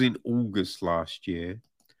 which was in August last year.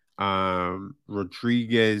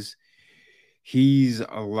 Rodriguez, his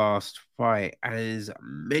last fight, as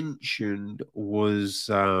mentioned, was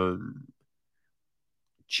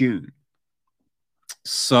June.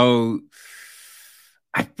 So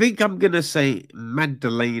I think I'm gonna say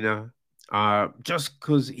Magdalena, just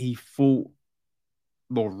because he fought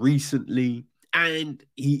more recently, and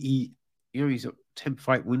he he's a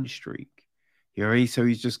 10-fight win streak. You know, so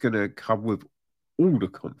he's just gonna come with all the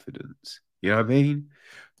confidence. You know what I mean?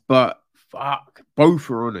 But fuck, both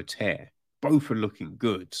are on a tear. Both are looking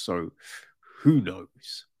good. So who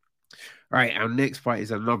knows? All right, our next fight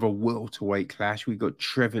is another welterweight clash. We got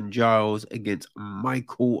Trevin Giles against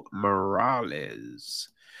Michael Morales.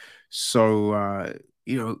 So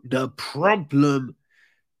the problem,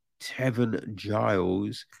 Tevin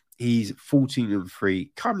Giles, he's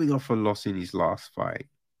 14-3, coming off a loss in his last fight,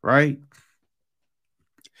 right?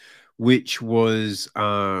 Which was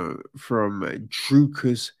from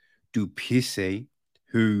Drukas Duplessis,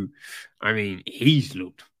 who, I mean, he's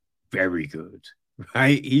looked very good,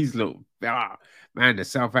 right? He's looked, man, the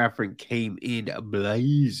South African came in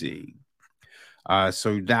blazing.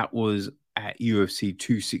 So that was at UFC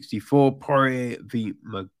 264, Poirier v.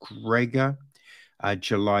 McGregor,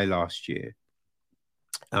 July last year.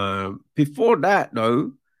 Before that,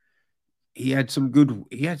 though, he had some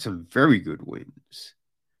very good wins.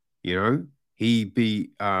 You know, he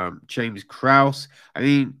beat James Krause. I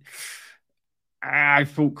mean, I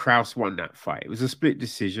thought Krause won that fight. It was a split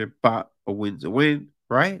decision, but A win's a win,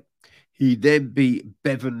 right? He then beat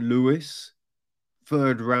Bevan Lewis,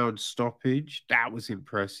 third round stoppage. That was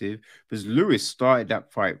impressive because Lewis started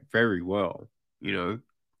that fight very well, you know,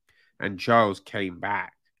 and Charles came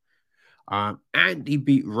back. And he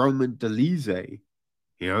beat Roman Dolidze,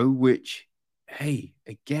 you know, which, hey,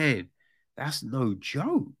 again, that's no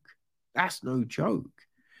joke. That's no joke.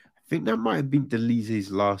 I think that might have been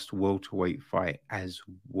Dolidze's last welterweight fight as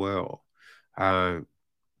well. Uh,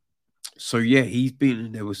 so yeah, he's been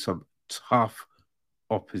in there with some tough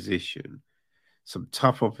opposition. Some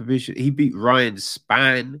tough opposition. He beat Ryan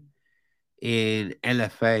Spann in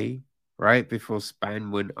LFA, right? Before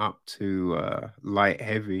Spann went up to light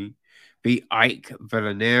heavy. Beat Ike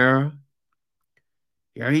Villanera.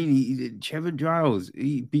 You know, Chevin Giles,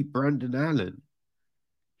 he beat Brandon Allen.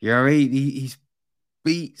 You know, he's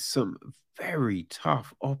beat some very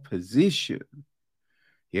tough opposition.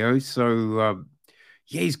 You know, so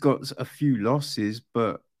yeah, he's got a few losses,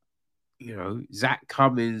 but you know, Zach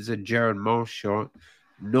Cummins and Jaron Marchant,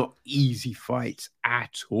 not easy fights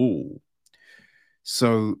at all.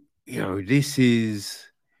 So, you know, this is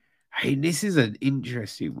an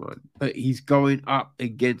interesting one, but he's going up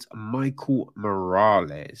against Michael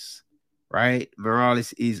Morales, right?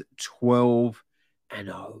 Morales is 12 and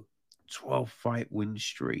 0, 12 fight win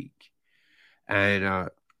streak. And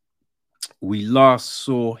we last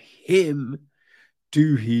saw him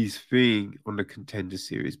do his thing on the Contender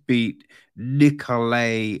Series, beat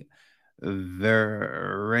Nikolay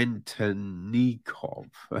Verentenikov.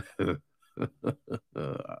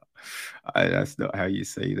 That's not how you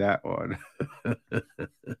say that one.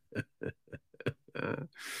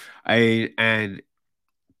 And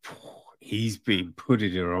he's been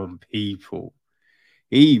putting it on people.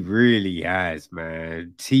 He really has,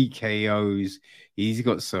 man. TKOs. He's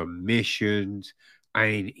got some missions,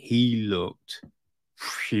 and he looked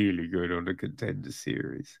really good on the Contender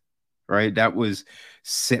Series. Right, that was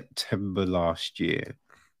September last year.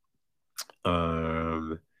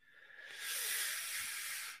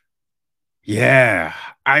 Yeah,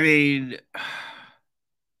 I mean,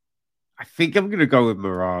 I think I'm gonna go with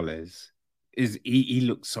Morales. Is he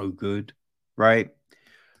looks so good, right?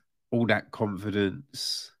 All that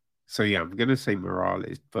confidence. So yeah, I'm gonna say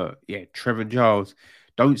Morales, but yeah, Trevor Giles,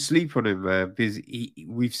 don't sleep on him, man, because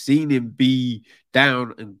we've seen him be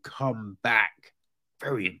down and come back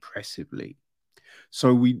very impressively.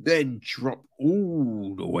 So we then drop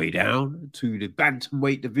all the way down to the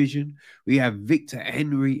bantamweight division. We have Victor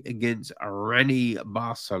Henry against Rani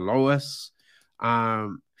Barcelos,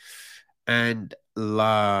 and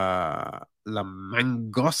La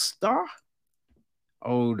Mangosta.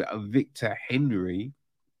 Old Victor Henry,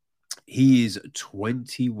 he is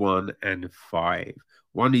 21 and 5.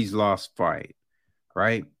 Won his last fight,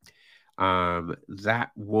 right?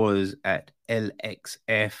 That was at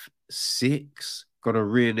LXF 6. Got a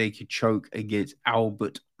rear naked choke against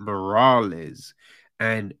Albert Morales.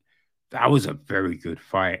 And that was a very good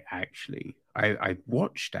fight, actually. I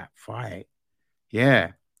watched that fight.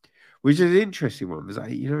 Yeah. Which is an interesting one because I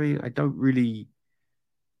don't really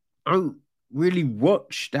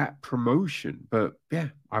watch that promotion. But yeah,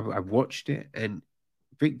 I watched it, and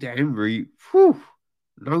Victor Henry, whew,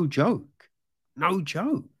 no joke. No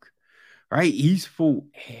joke. Right? He's fought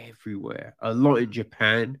everywhere. A lot in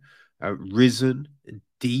Japan, risen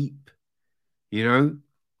deep, you know,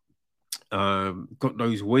 got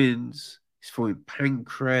those wins. He's fought in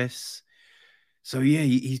Pancras. So yeah,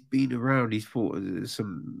 he's been around. He's fought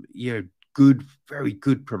some, good, very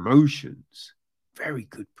good promotions. Very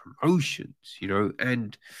good promotions, you know.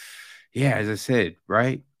 And yeah, as I said,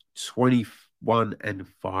 right, 21 and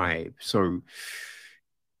 5. So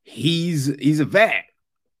he's a vet.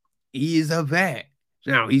 He is a vet.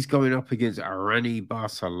 Now he's going up against Arani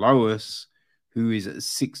Barcelos, who is at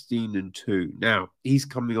 16 and 2. Now he's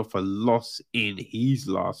coming off a loss in his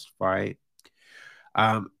last fight.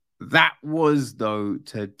 That was though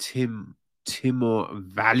to Timur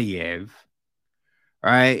Valiev.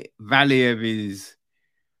 Right? Valiev is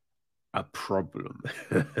a problem.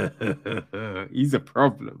 He's a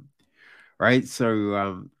problem. Right?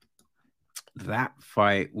 So that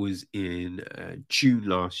fight was in June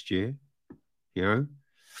last year, you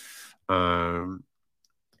know.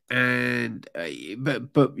 And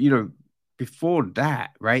but you know, before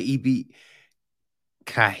that, right, he beat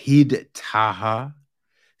Kahid Taha,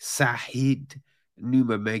 Sahid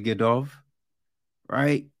Nurmagomedov,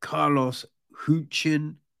 right, Carlos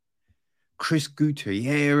Huchin, Chris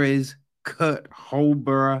Gutierrez, Kurt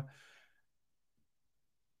Holborough.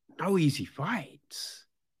 No easy fights,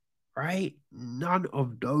 right? None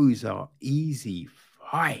of those are easy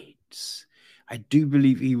fights. I do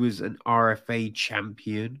believe he was an RFA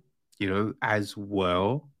champion, as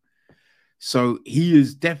well. So he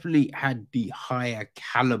has definitely had the higher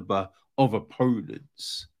caliber of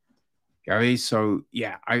opponents. Okay, so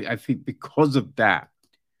yeah, I think because of that,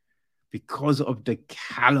 because of the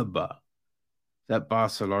caliber that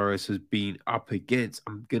Barcelos has been up against,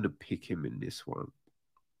 I'm gonna pick him in this one.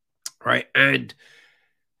 Right, and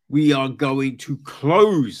we are going to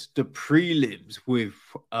close the prelims with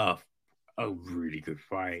a really good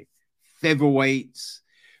fight. Featherweights.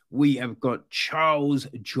 We have got Charles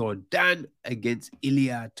Jourdain against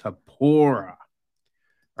Ilia Topuria.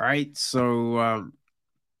 Right? So,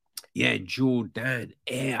 yeah, Jourdain,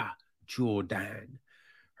 Air Jourdain.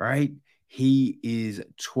 Right? He is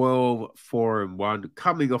 12-4-1,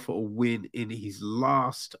 coming off a win in his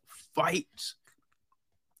last fight.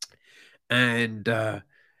 And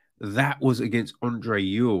that was against Andre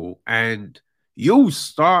Ewell. And Ewell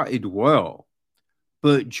started well,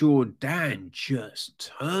 but Jourdain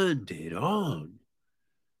just turned it on.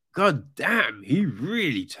 God damn, he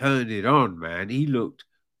really turned it on, man. He looked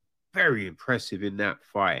very impressive in that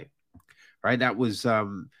fight. Right? That was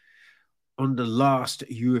on the last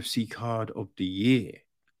UFC card of the year,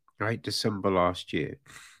 right? December last year.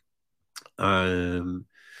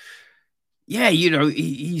 Yeah,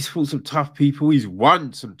 he's fought some tough people. He's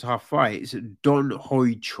won some tough fights. Don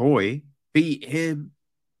Hoi Choi beat him.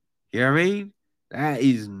 You know what I mean? That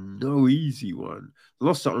is no easy one.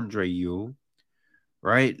 Lost to Andre Ewell,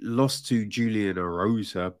 right? Lost to Julian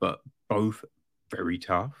Erosa, but both very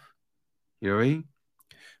tough. You know what I mean?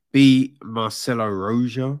 Beat Marcelo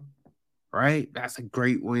Roja, right? That's a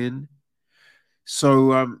great win.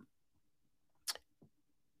 So,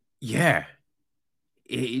 yeah.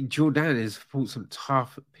 Jourdain has fought some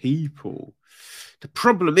tough people. The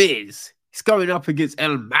problem is, he's going up against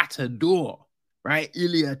El Matador, right?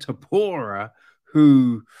 Ilia Topuria,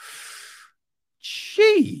 who,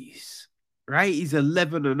 jeez, right? He's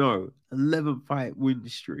 11-0, 11-fight win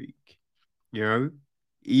streak.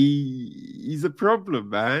 He's a problem,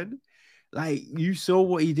 man. Like, you saw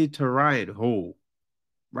what he did to Ryan Hall,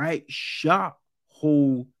 right? Shut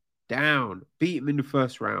Hall down, beat him in the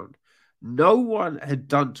first round. No one had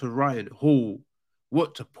done to Ryan Hall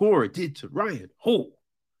what Topuria did to Ryan Hall.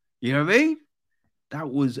 You know what I mean?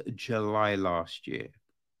 That was July last year.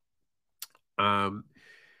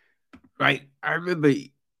 Right. I remember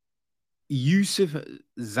Yusuf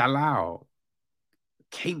Zalal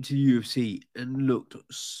came to the UFC and looked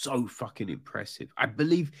so fucking impressive. I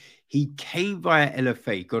believe he came via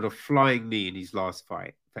LFA, got a flying knee in his last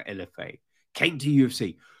fight for LFA, came to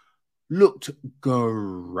UFC, looked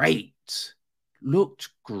great. Looked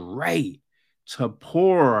great.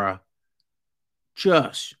 Topuria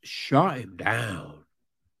just shut him down.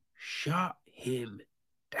 Shut him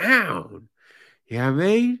down. You know what I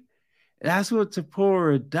mean? That's what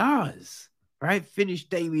Topuria does, right? Finish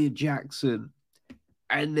Damian Jackson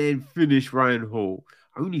and then finish Ryan Hall.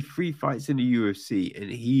 Only 3 fights in the UFC,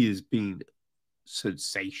 and he has been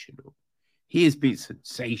sensational. He has been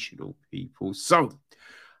sensational, people. So,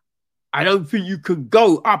 I don't think you can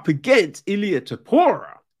go up against Ilia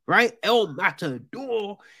Topuria, right? El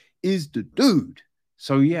Matador is the dude.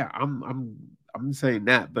 So yeah, I'm saying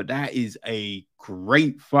that, but that is a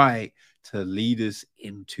great fight to lead us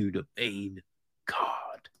into the main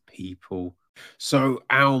card, people. So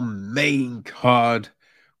our main card,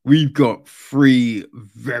 we've got 3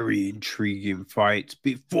 very intriguing fights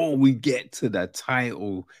before we get to the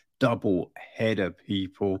title double header,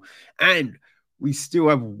 people. And we still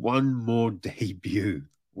have one more debut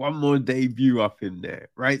up in there,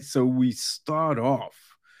 right? So we start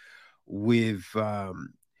off with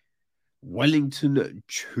Wellington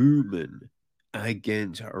Turman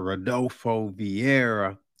against Rodolfo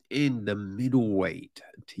Vieira in the middleweight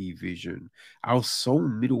division. Our sole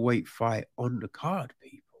middleweight fight on the card,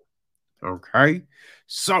 people. Okay,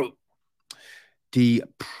 so the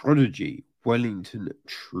prodigy Wellington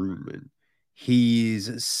Turman, he is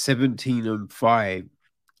 17-5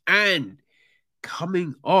 and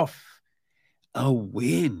coming off a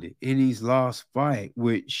win in his last fight,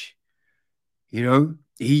 which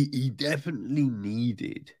he definitely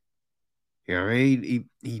needed. You know what I mean?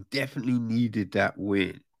 He definitely needed that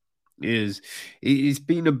win. It's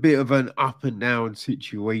been a bit of an up and down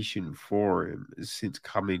situation for him since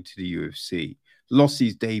coming to the UFC. Lost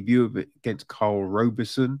his debut against Carl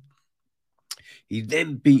Roberson. He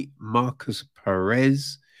then beat Marcus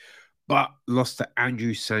Perez, but lost to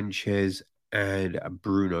Andrew Sanchez and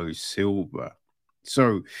Bruno Silva.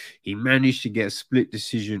 So he managed to get a split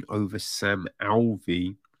decision over Sam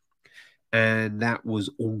Alvey, and that was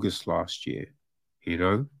August last year,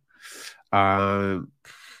 Um,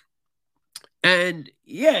 and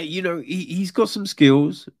yeah, he's got some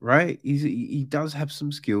skills, right? He does have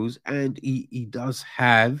some skills, and he does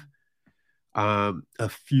have a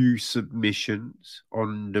few submissions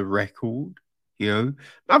on the record.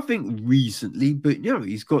 Nothing recently, but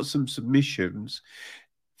he's got some submissions.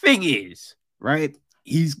 Thing is, right?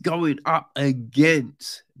 He's going up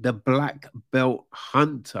against the black belt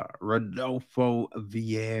hunter, Rodolfo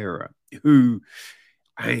Vieira, who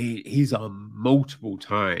he's a multiple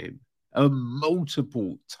time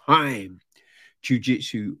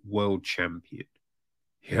jiu-jitsu world champion.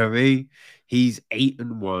 You know what I mean? He's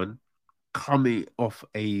 8-1, coming off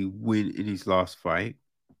a win in his last fight.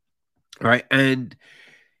 Right. And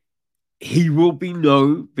he will be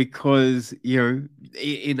known because,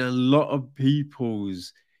 in a lot of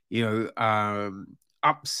people's,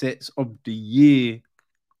 upsets of the year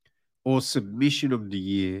or submission of the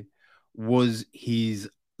year was his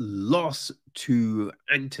loss to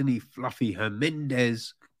Anthony Fluffy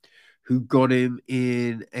Hernandez, who got him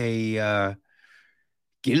in a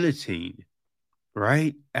guillotine,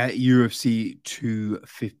 right, at UFC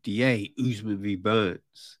 258, Usman v.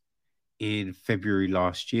 Burns, in February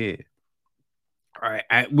last year,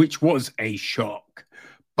 right, which was a shock.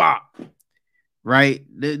 But, right,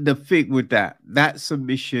 the thing with that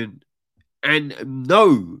submission, and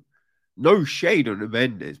no shade on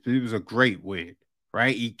Mendes, but it was a great win,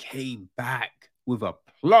 right? He came back with a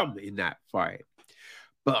plum in that fight.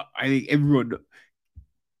 But I think everyone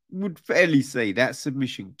would fairly say that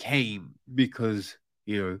submission came because,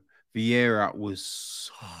 Vieira was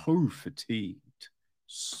so fatigued.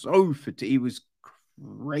 So fatigued. He was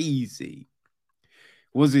crazy.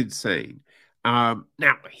 Was insane. Now,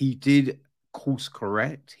 he did course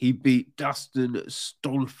correct. He beat Dustin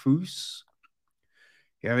Stolfus,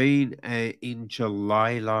 in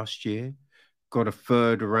July last year. Got a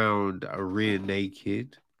third round rear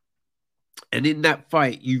naked. And in that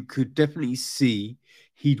fight, you could definitely see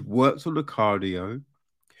he'd worked on the cardio.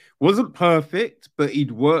 Wasn't perfect, but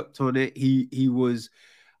he'd worked on it. He was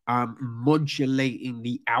modulating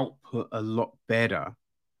the output a lot better.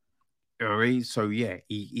 All right. So yeah,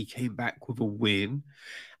 he came back with a win.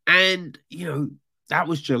 And that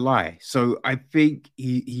was July. So I think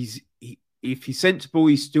if he's sensible,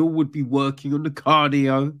 he still would be working on the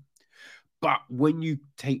cardio. But when you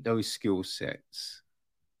take those skill sets,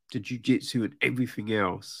 the jiu-jitsu and everything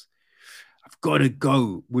else, I've got to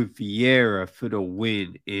go with Vieira for the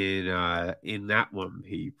win in that one,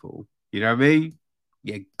 people. You know what I mean?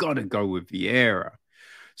 You got to go with Vieira.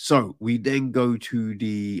 So we then go to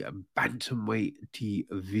the bantamweight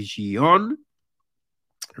division,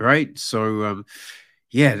 right? So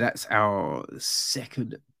yeah, that's our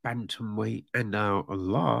second bantamweight and our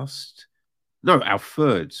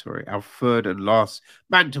third and last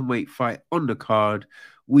bantamweight fight on the card.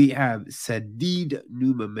 We have Sadid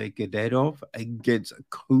Nurmagomedov against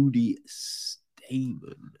Cody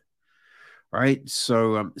Stamann. Right?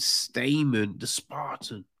 So Stamann, the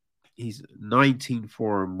Spartan, he's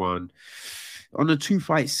 19-4-1 on a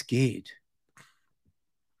 2-fight skid.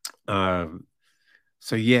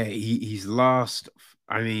 So yeah, he's last.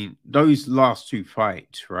 I mean, those last 2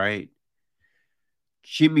 fights, right?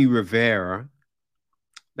 Jimmy Rivera,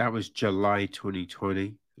 that was July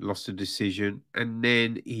 2020, lost a decision, and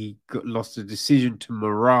then he lost a decision to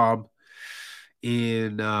Merab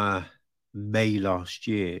in May last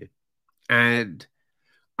year. And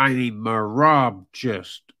I mean, Merab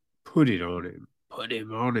just put him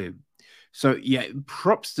on him. So yeah,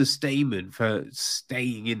 props to Stamann for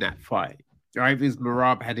staying in that fight. Right, because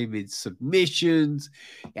Merab had him in submissions,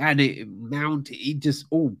 and it mounted. He just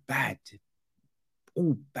all bad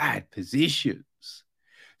positions.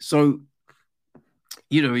 So,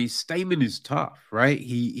 his Stamann is tough, right?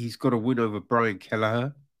 He's got a win over Brian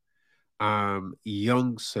Kelleher, Young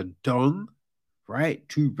Sadong, right?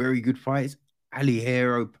 2 very good fights.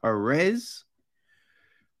 Alejandro Perez,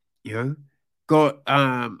 got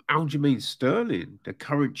Aljamain Sterling, the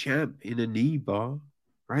current champ in a knee bar,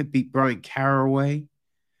 right? Beat Brian Caraway.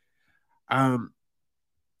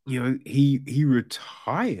 He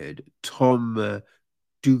retired Tom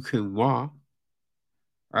Duquesnoy,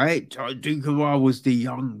 right? Duquesnoy was the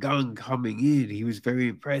young gun coming in. He was very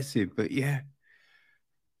impressive, but yeah,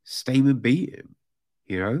 Stamann beat him,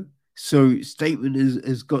 So Stamann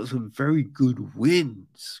has got some very good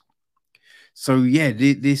wins. So yeah,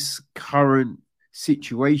 this current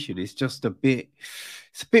situation is just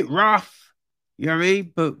it's a bit rough, you know what I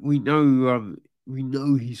mean? But we know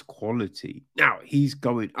his quality. Now he's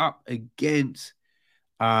going up against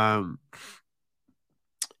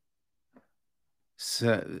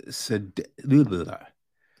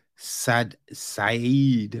Said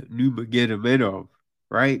Nurmagomedov,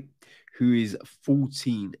 right? Who is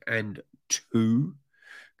 14-2,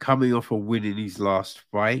 coming off a win in his last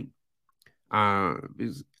fight.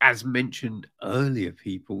 As mentioned earlier,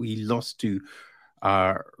 people, he lost to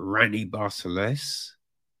Rani Barcelos.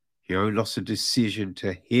 Lost a decision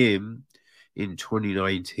to him in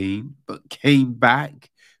 2019, but came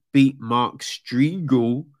back, beat Mark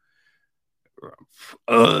Striegel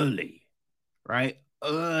early, right?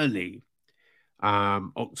 Early.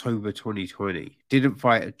 October 2020. Didn't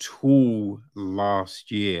fight at all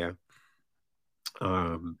last year.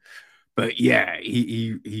 But yeah,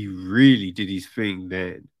 he really did his thing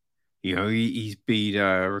then. He's beat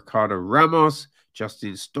Ricardo Ramos,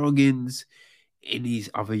 Justin Stoggins in his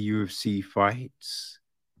other UFC fights.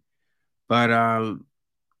 But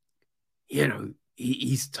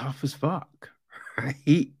he's tough as fuck.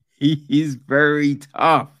 Right? He is very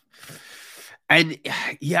tough. And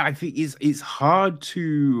yeah, I think it's hard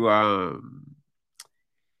to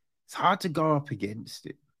go up against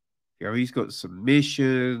him. He's got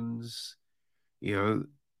submissions,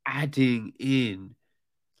 adding in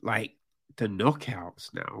like the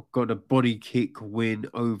knockouts now. Got a body kick win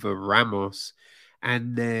over Ramos,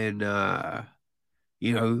 and then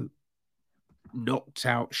knocked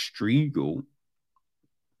out Striegel.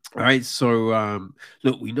 Right. So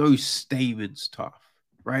look, we know Stamen's tough,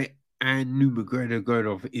 right? And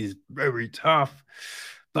Nurmagomedov is very tough.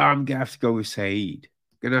 But I'm gonna have to go with Said.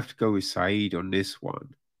 Gonna have to go with Said on this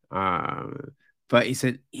one. But it's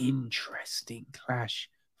an interesting clash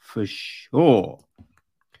for sure.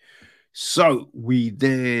 So we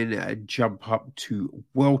then jump up to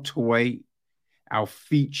welterweight, our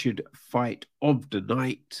featured fight of the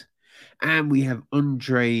night. And we have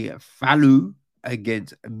Andre Fallou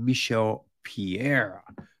against Michel Pereira.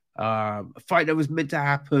 A fight that was meant to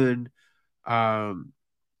happen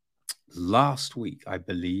last week, I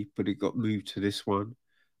believe, but it got moved to this one.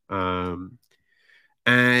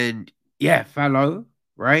 And yeah, Fallou,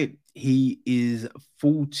 right? He is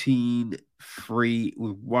 14-3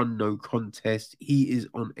 with 1 no contest. He is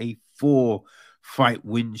on a 4-fight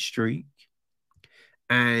win streak.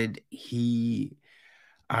 And he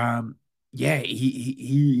was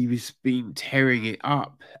been tearing it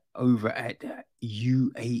up over at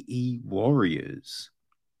UAE Warriors.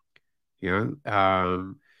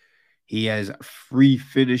 He has 3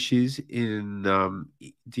 finishes in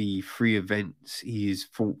the 3 events he's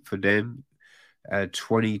fought for them,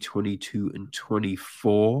 20, 22, and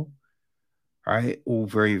 24. Right, all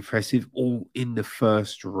very impressive, all in the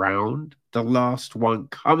first round. The last one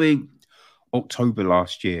coming October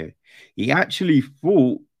last year. He actually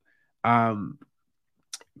fought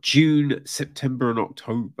June, September, and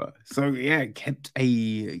October. So yeah, kept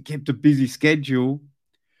a busy schedule.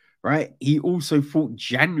 Right. He also fought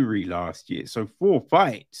January last year. So 4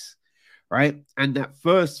 fights. Right. And that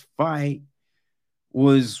first fight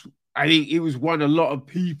was, I think it was one a lot of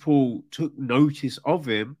people took notice of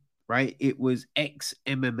him. Right. It was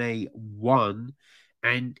ex-MMA 1.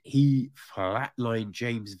 And he flatlined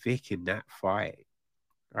James Vick in that fight.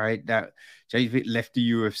 Right. That James Vick left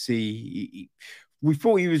the UFC. We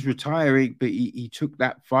thought he was retiring, but he took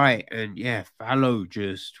that fight. And yeah, Fallou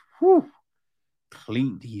just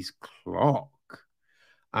cleaned his clock.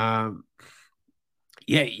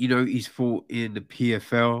 He's fought in the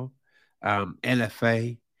PFL,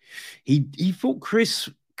 LFA. He fought Chris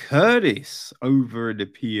Curtis over in the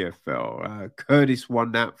PFL. Curtis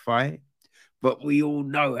won that fight, but we all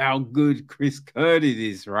know how good Chris Curtis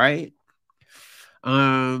is, right?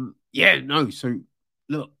 So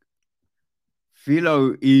look,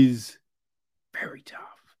 Philo is very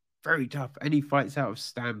tough, and he fights out of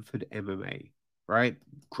Stanford MMA, right?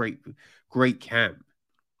 Great camp.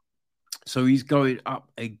 So he's going up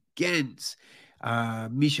against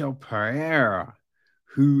Michel Pereira,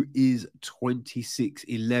 who is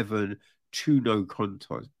 26-11, 2 no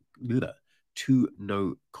contest, 2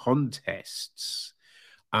 no contests.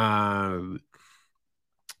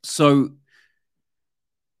 So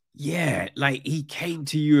yeah, like he came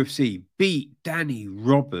to UFC, beat Danny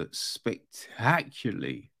Roberts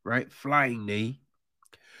spectacularly, right? Flying knee.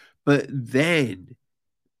 But then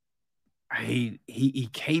he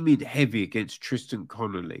came in heavy against Tristan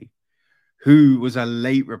Connolly, who was a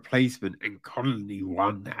late replacement, and Connolly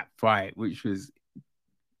won that fight, which was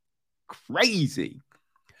crazy.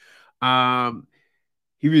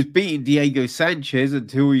 He was beating Diego Sanchez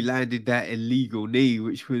until he landed that illegal knee,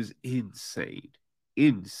 which was insane.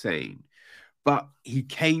 But he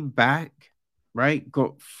came back, right?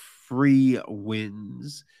 Got 3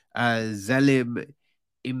 wins. Zalim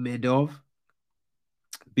Imedov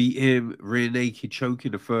beat him rear naked choke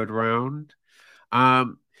in the third round.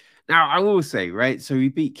 Um, Now I will say, right? So he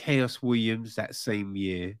beat Chaos Williams that same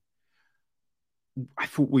year. I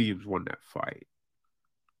thought Williams won that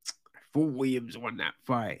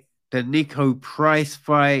fight. The Nico Price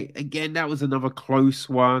fight, again, that was another close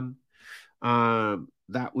one.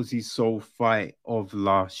 That was his sole fight of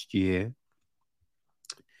last year.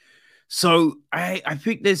 So I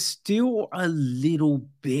think there's still a little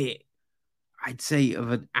bit, I'd say,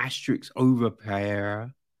 of an asterisk over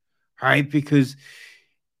Pereira, right? Because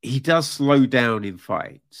he does slow down in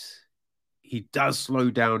fights. He's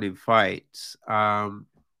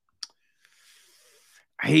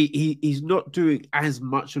not doing as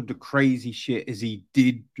much of the crazy shit as he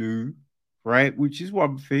did do, right? Which is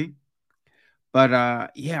one thing. But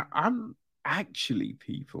yeah, I'm actually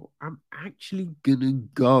gonna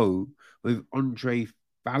go with Andre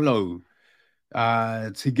Fallow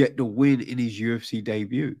to get the win in his UFC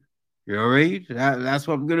debut. You know what I mean? That's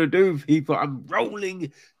what I'm gonna do, people. I'm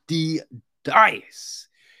rolling the dice.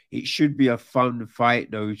 It should be a fun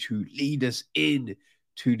fight, though, to lead us in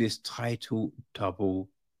to this title double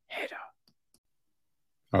header.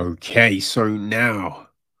 Okay, so now,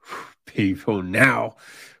 people, now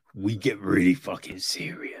we get really fucking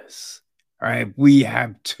serious. All right, we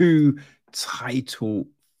have two title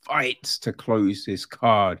fights to close this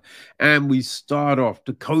card, and we start off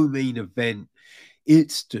the co-main event.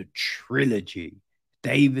 It's the trilogy: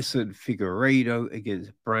 Davison Figueiredo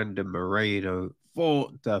against Brandon Moreno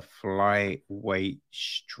for the flyweight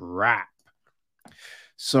strap.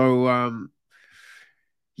 So,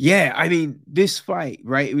 yeah, I mean, this fight,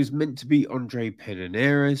 right? It was meant to be Andre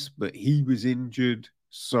Pederneiras, but he was injured.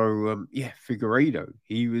 So, yeah, Figueiredo,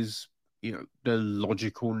 he was, the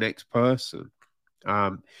logical next person.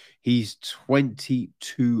 He's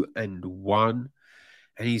 22-1,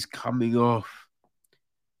 and he's coming off,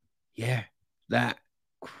 yeah, that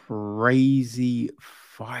crazy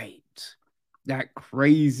fight. That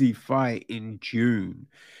crazy fight in June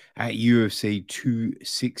at UFC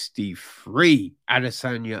 263,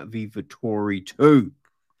 Adesanya v Vettori 2,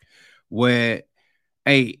 where,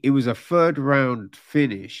 hey, it was a third round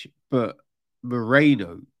finish, but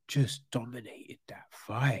Moreno just dominated that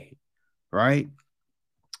fight, right?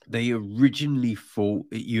 They originally fought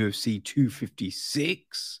at UFC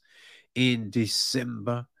 256 in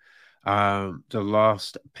December, the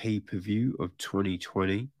last pay-per-view of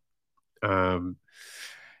 2020.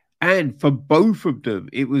 And for both of them,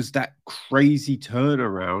 it was that crazy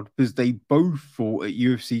turnaround because they both fought at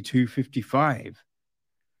UFC 255,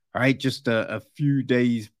 right? Just a few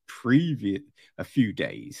days previous, a few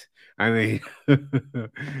days. I mean,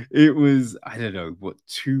 it was, I don't know, what,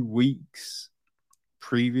 2 weeks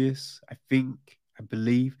previous, I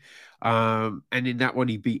believe. And in that one,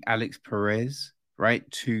 he beat Alex Perez, right,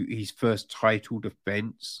 to his first title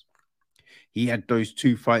defense. He had those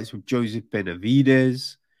two fights with Joseph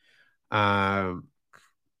Benavidez.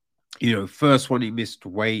 First one he missed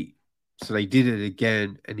weight, so they did it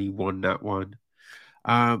again, and he won that one.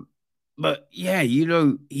 But yeah,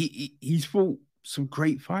 he's fought some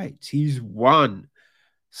great fights. He's won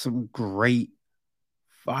some great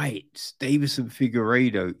fights. Davison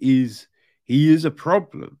Figueiredo is a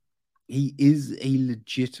problem. He is a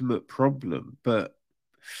legitimate problem, but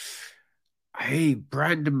hey,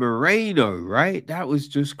 Brandon Moreno, right? That was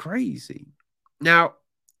just crazy. Now,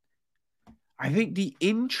 I think the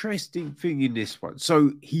interesting thing in this one,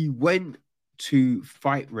 so he went to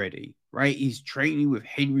Fight Ready, right? He's training with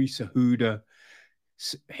Henry Cejudo.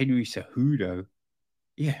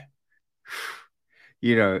 Yeah.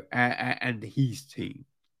 And his team,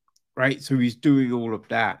 right? So he's doing all of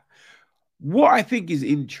that. What I think is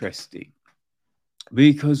interesting,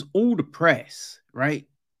 because all the press, right?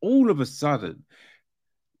 All of a sudden,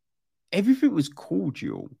 everything was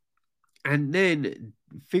cordial. And then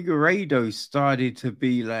Figueiredo started to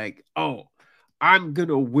be like, oh, I'm going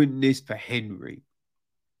to win this for Henry.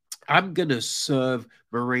 I'm going to serve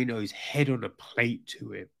Moreno's head on a plate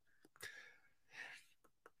to him.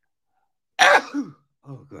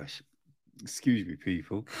 Oh, gosh. Excuse me,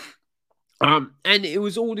 people. And it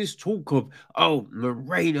was all this talk of, oh,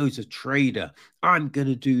 Moreno's a traitor. I'm going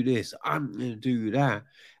to do this. I'm going to do that.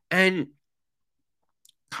 And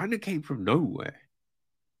kind of came from nowhere.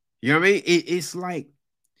 You know what I mean? It's like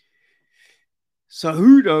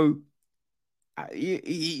Cejudo,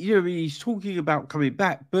 he's talking about coming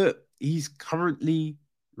back, but he's currently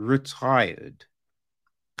retired.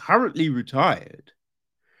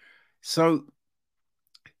 So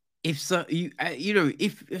if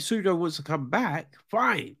if Cejudo wants to come back,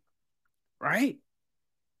 fine, right?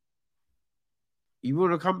 You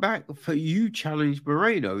want to come back for you challenge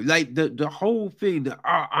Moreno? Like the whole thing that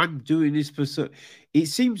I'm doing this for so it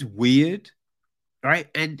seems weird, right?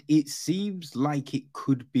 And it seems like it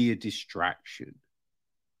could be a distraction.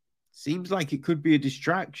 Seems like it could be a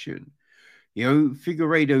distraction. You know,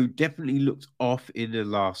 Figueiredo definitely looked off in the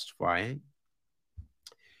last fight.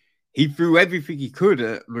 He threw everything he could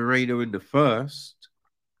at Moreno in the first.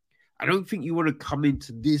 I don't think you want to come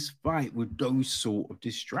into this fight with those sort of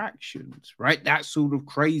distractions, right? That's sort of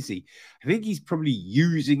crazy. I think he's probably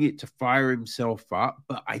using it to fire himself up,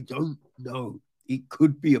 but I don't know. It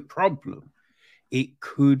could be a problem. It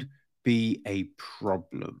could be a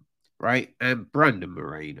problem, right? And Brandon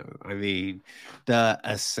Moreno, I mean, the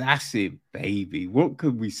assassin baby. What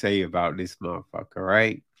can we say about this motherfucker,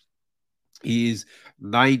 right? He is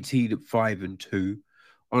 19-5-2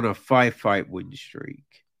 on a 5-fight win streak.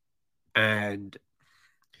 And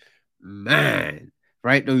man,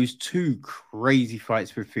 right, those two crazy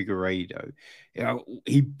fights with Figueiredo. You know,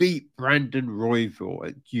 he beat Brandon Royval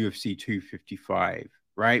at UFC 255,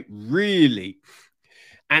 right? Really.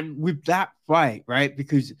 And with that fight, right,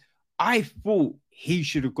 because I thought he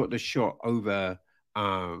should have got the shot over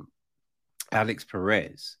Alex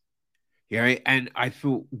Perez. Yeah, and I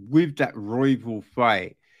thought with that Royval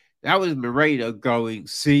fight, that was Moreno going,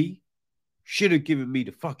 see, should have given me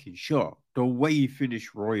the fucking shot. The way he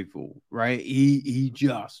finished Royval, right? He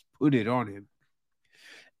just put it on him.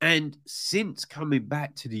 And since coming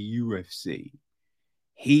back to the UFC,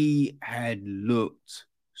 he had looked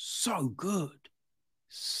so good.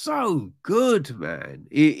 So good, man.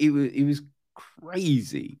 It was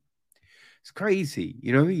crazy. It's crazy.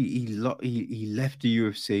 You know, he left the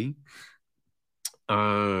UFC.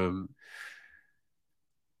 Um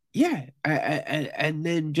yeah, and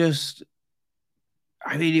then just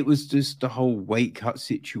I mean, it was just the whole weight cut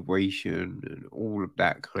situation and all of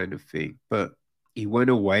that kind of thing. But he went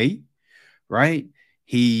away, right?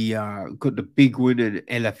 He got the big win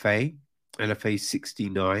in LFA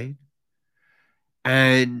 69,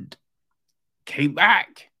 and came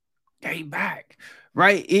back,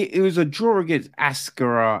 right? It was a draw against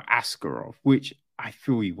Askarov, which I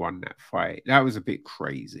feel he won that fight. That was a bit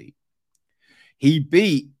crazy. He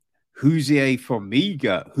beat Huzier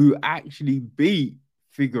Formiga, who actually beat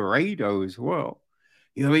Figueiredo as well.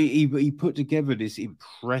 You know, he put together this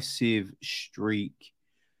impressive streak,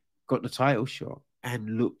 got the title shot,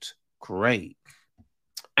 and looked great.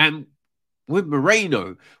 And with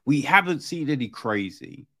Moreno, we haven't seen any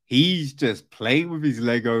crazy. He's just playing with his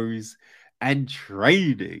Legos and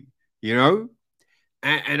training, you know?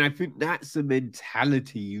 And I think that's the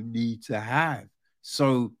mentality you need to have.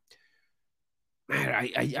 So man,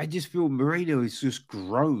 I just feel Moreno has just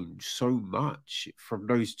grown so much from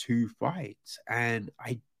those two fights, and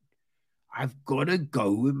I've got to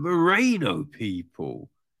go with Moreno, people.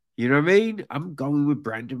 You know what I mean? I'm going with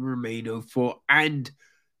Brandon Moreno and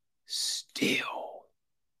still, you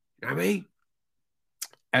know what I mean?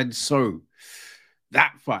 And so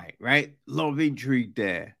that fight, right? A lot of intrigue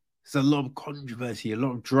there. It's a lot of controversy, a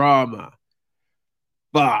lot of drama,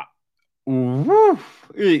 but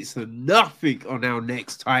it's nothing on our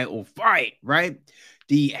next title fight, right?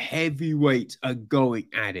 The heavyweights are going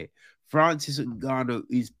at it. Francis Ngannou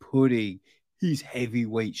is putting his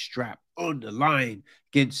heavyweight strap on the line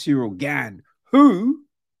against Cyril Gane, who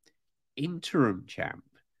interim champ,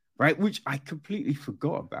 right? Which I completely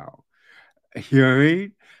forgot about. You know what I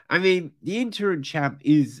mean? I mean, the interim champ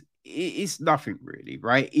it's nothing really,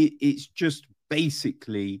 right? It's just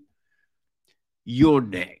basically you're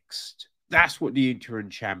next. That's what the interim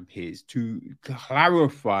champ is, to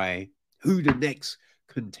clarify who the next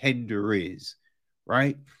contender is,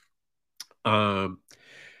 right? Um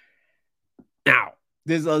Now,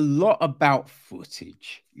 there's a lot about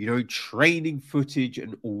footage, you know, training footage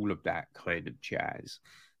and all of that kind of jazz.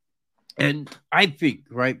 And I think,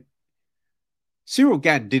 right, Cyril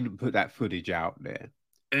Gane didn't put that footage out there.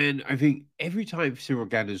 And I think every time Cyril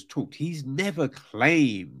Gane has talked, he's never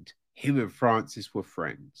claimed him and Francis were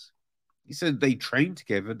friends. He said they trained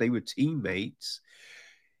together, they were teammates.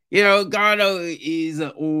 You know, Gano is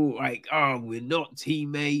all like, oh, we're not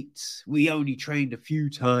teammates. We only trained a few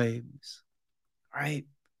times, right?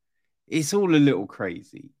 It's all a little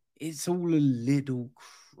crazy. It's all a little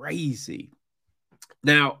crazy.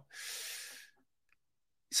 Now,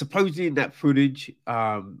 supposedly in that footage,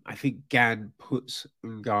 I think Gane puts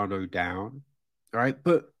Ngannou down, right?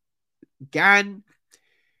 But Gane,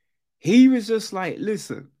 he was just like,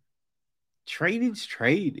 listen, training's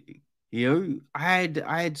training. You know, I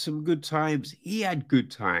had some good times. He had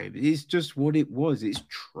good times. It's just what it was. It's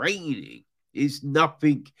training. It's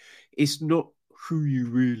nothing. It's not who you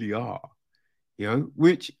really are.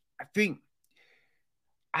 which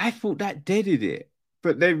I thought that deaded it.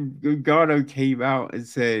 But then Ngannou came out and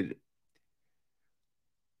said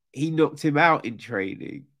he knocked him out in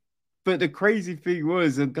training. But the crazy thing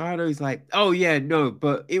was, Ngannou's like, oh, yeah, no,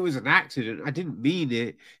 but it was an accident. I didn't mean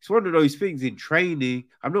it. It's one of those things in training.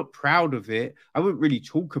 I'm not proud of it. I wouldn't really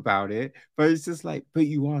talk about it. But it's just like, but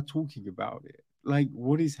you are talking about it. Like,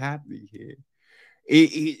 what is happening here?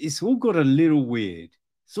 It's all got a little weird.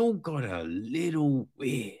 It's all got a little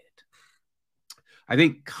weird. I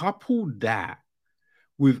think couple that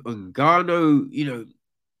with Ngannou,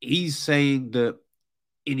 he's saying that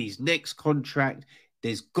in his next contract,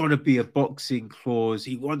 there's got to be a boxing clause.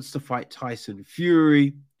 He wants to fight Tyson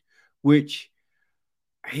Fury, which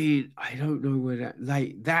I don't know where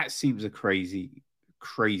that seems a crazy,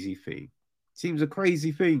 crazy thing. Seems a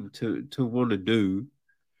crazy thing to want to do,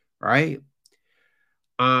 right?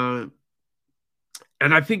 And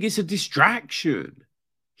I think it's a distraction,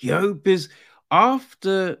 because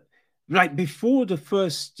before the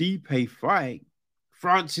first Stipe fight,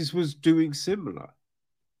 Francis was doing similar.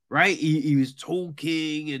 Right, he was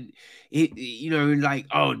talking, and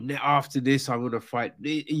after this, I want to fight.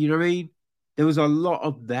 You know what I mean? There was a lot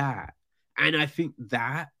of that, and I think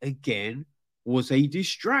that again was a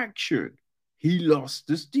distraction. He lost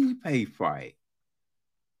the Stipe fight.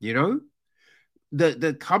 The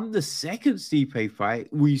second Stipe fight,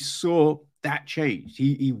 we saw that change.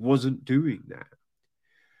 He wasn't doing that,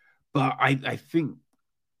 but I think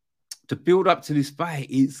to build up to this fight,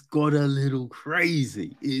 it's got a little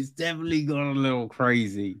crazy. It's definitely got a little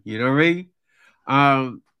crazy. You know what I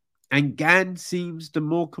mean? And Gane seems the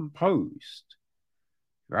more composed,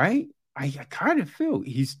 right? I kind of feel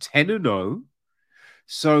he's 10-0.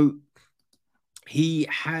 So he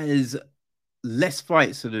has less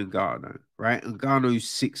fights than Ngannou, right? Ngannou's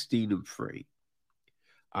 16-3.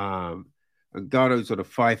 Ngannou's on a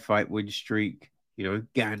 5-fight win streak.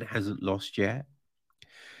 Gane hasn't lost yet.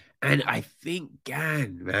 And I think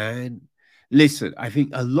Gane, man. Listen, I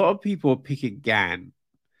think a lot of people are picking Gane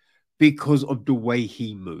because of the way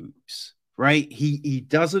he moves, right? He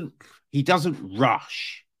doesn't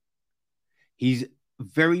rush. He's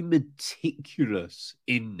very meticulous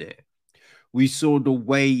in there. We saw the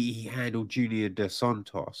way he handled Junior Dos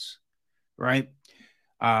Santos, right?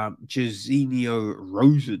 Jairzinho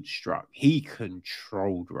Rozenstruik. He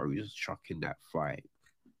controlled Rozenstruik in that fight.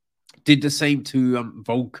 Did the same to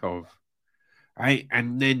Volkov, right?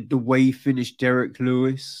 And then the way he finished Derek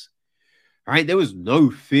Lewis, right? There was no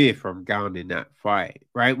fear from Gane in that fight,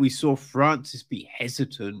 right? We saw Francis be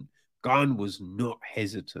hesitant. Gane was not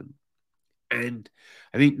hesitant. And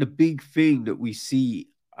I think the big thing that we see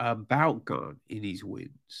about Gane in his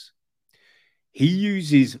wins, he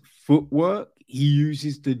uses footwork, he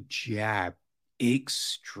uses the jab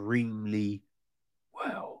extremely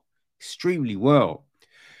well.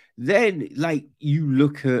 Then, you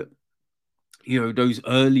look at, those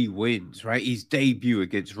early wins, right? His debut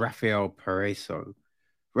against Rafael Pereso,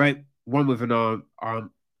 right? One with an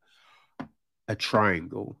arm, a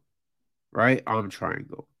triangle, right? Arm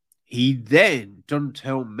triangle. He then,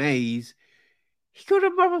 Don'Tale Mayes, he got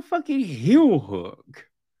a motherfucking heel hook,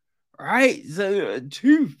 right? So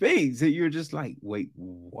two things that you're just like, wait,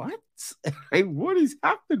 what? What is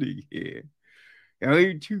happening here?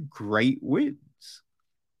 Two great wins.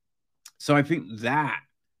 So I think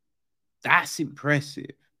that's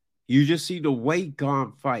impressive. You just see the way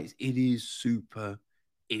Gane fights. It is super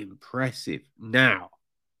impressive. Now,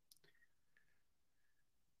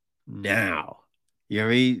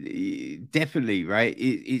 definitely, right?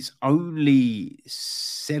 It's only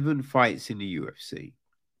 7 fights in the UFC.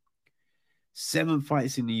 7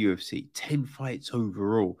 fights in the UFC, 10 fights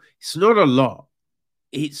overall. It's not a lot.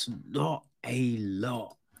 It's not a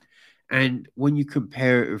lot. And when you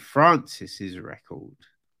compare it with Francis's record,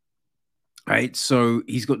 right? So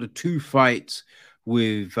he's got the 2 fights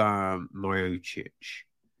with Miocic,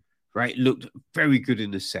 right? Looked very good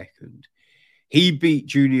in the second. He beat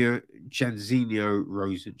Junior Jairzinho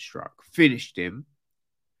Rozenstruik, finished him.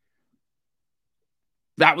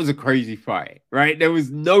 That was a crazy fight, right? There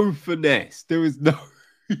was no finesse. There was no,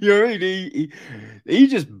 he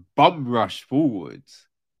just bum rushed forwards,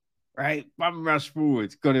 right? Bum rushed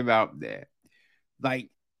forwards, got him out there.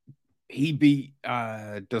 He beat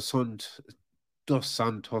Dos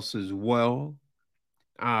Santos as well.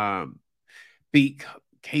 Beat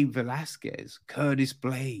Cain Velasquez, Curtis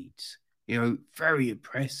Blades. Very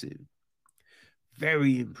impressive.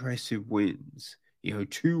 Very impressive wins.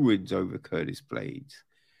 2 wins over Curtis Blades.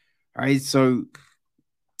 All right, so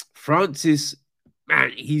Francis,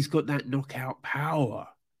 man, he's got that knockout power.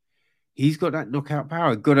 He's got that knockout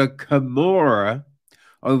power. Got a Kimura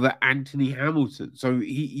over Anthony Hamilton. So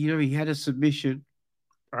he had a submission,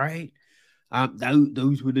 right?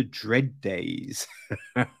 Those were the dread days.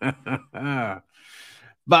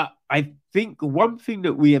 But I think one thing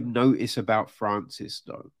that we have noticed about Francis,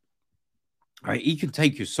 though, right, he can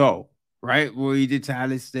take your soul, right? What he did to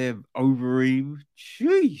Alistair Overeem,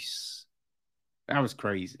 jeez, that was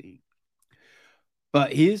crazy.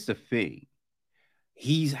 But here's the thing: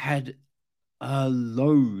 he's had a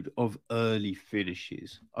load of early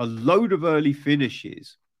finishes,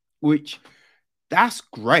 which that's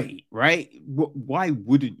great, right? Why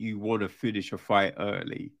wouldn't you want to finish a fight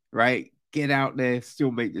early, right? Get out there,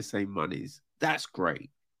 still make the same monies. That's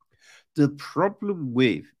great. The problem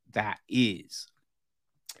with that is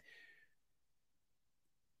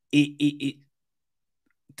it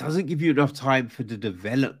doesn't give you enough time for the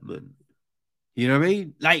development. You know what I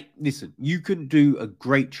mean? Like, listen, you can do a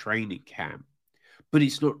great training camp, but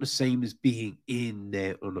it's not the same as being in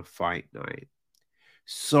there on a fight night.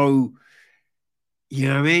 So, you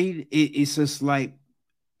know what I mean? It's just like,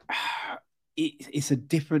 it's a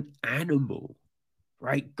different animal,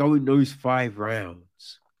 right? Going those 5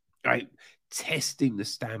 rounds, right? Testing the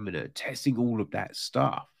stamina, testing all of that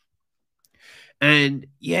stuff. And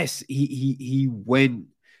yes, he went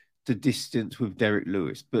the distance with Derek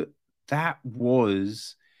Lewis, but that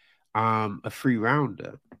was a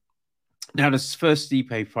 3-rounder. Now, the first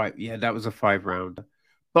Stipe fight, yeah, that was a 5-rounder.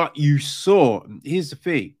 But you saw, here's the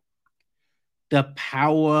thing, the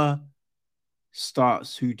power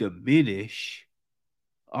starts to diminish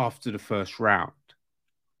after the first round.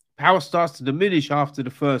 Power starts to diminish after the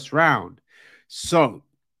first round. So,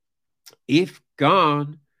 if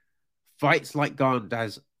Gane fights like Gane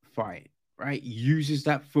does fight, right, uses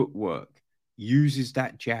that footwork, uses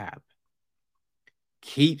that jab,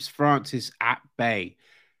 keeps Francis at bay,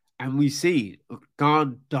 and we see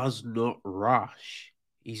Gane does not rush.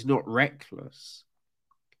 He's not reckless.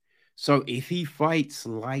 So if he fights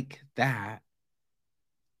like that,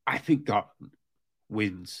 I think Gane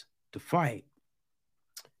wins the fight.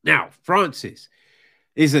 Now, Francis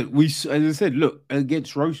isn't, as I said, look,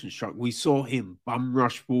 against Rosenstruck, we saw him bum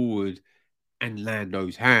rush forward and land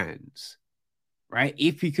those hands, right?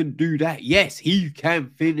 If he can do that, yes, he can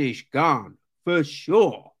finish Gane for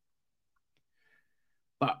sure.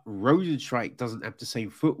 But Rosenstrike doesn't have the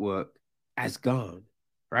same footwork as Gane,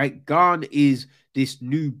 right? Gane is this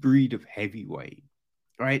new breed of heavyweight,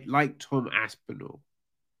 right? Like Tom Aspinall.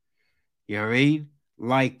 You know what I mean?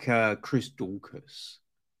 Like Chris Daukaus.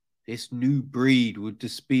 This new breed with the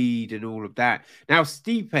speed and all of that. Now,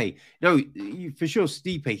 Stipe, no, for sure,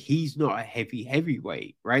 Stipe, he's not a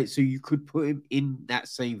heavyweight, right? So you could put him in that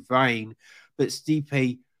same vein. But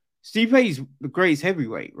Stipe is the greatest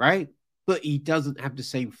heavyweight, right? But he doesn't have the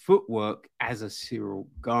same footwork as a Ciryl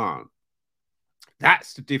Gane.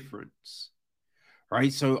 That's the difference,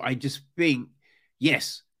 right? So I just think,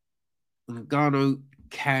 yes, Ngannou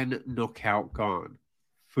can knock out Gane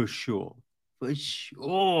for sure. For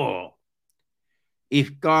sure.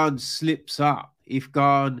 If Gane slips up, if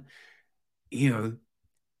Gane,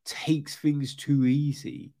 takes things too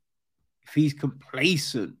easy, if he's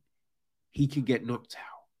complacent, he can get knocked out.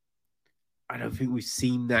 I don't think we've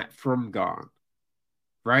seen that from Gane,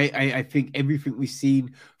 right? I think everything we've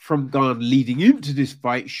seen from Gane leading into this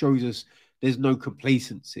fight shows us there's no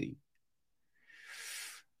complacency.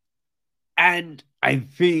 And I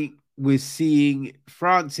think we're seeing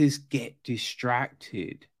Francis get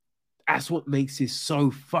distracted. That's what makes this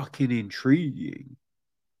so fucking intriguing.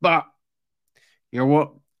 But you know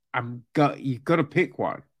what? You've got to pick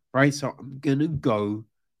one, right? So I'm gonna go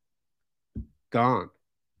Gane.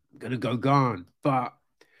 I'm gonna go Gane. But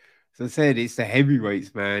as I said, it's the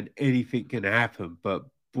heavyweights, man. Anything can happen. But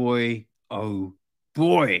boy, oh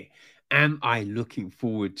boy, am I looking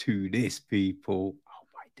forward to this, people. Oh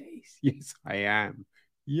my days. Yes, I am.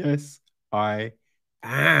 Yes, I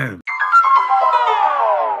am.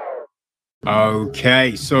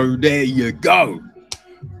 Okay, so there you go.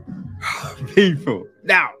 People.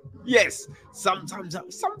 Now, yes, sometimes I'm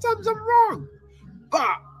wrong.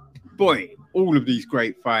 But boy, all of these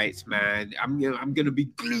great fights, man. I'm gonna be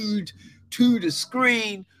glued to the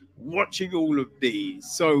screen watching all of these.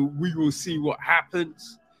 So we will see what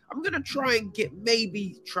happens. I'm gonna try and get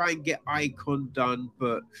Icon done,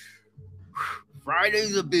 but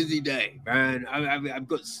Friday's a busy day, man. I've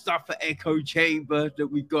got stuff at Echo Chamber that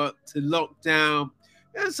we got to lock down.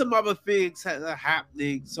 There's some other things that are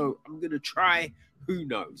happening, so I'm gonna try. Who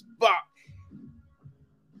knows? But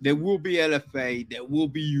There will be LFA, there will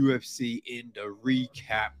be UFC in the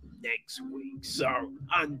recap next week. So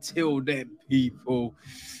until then, people,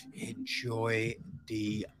 enjoy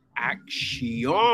the action.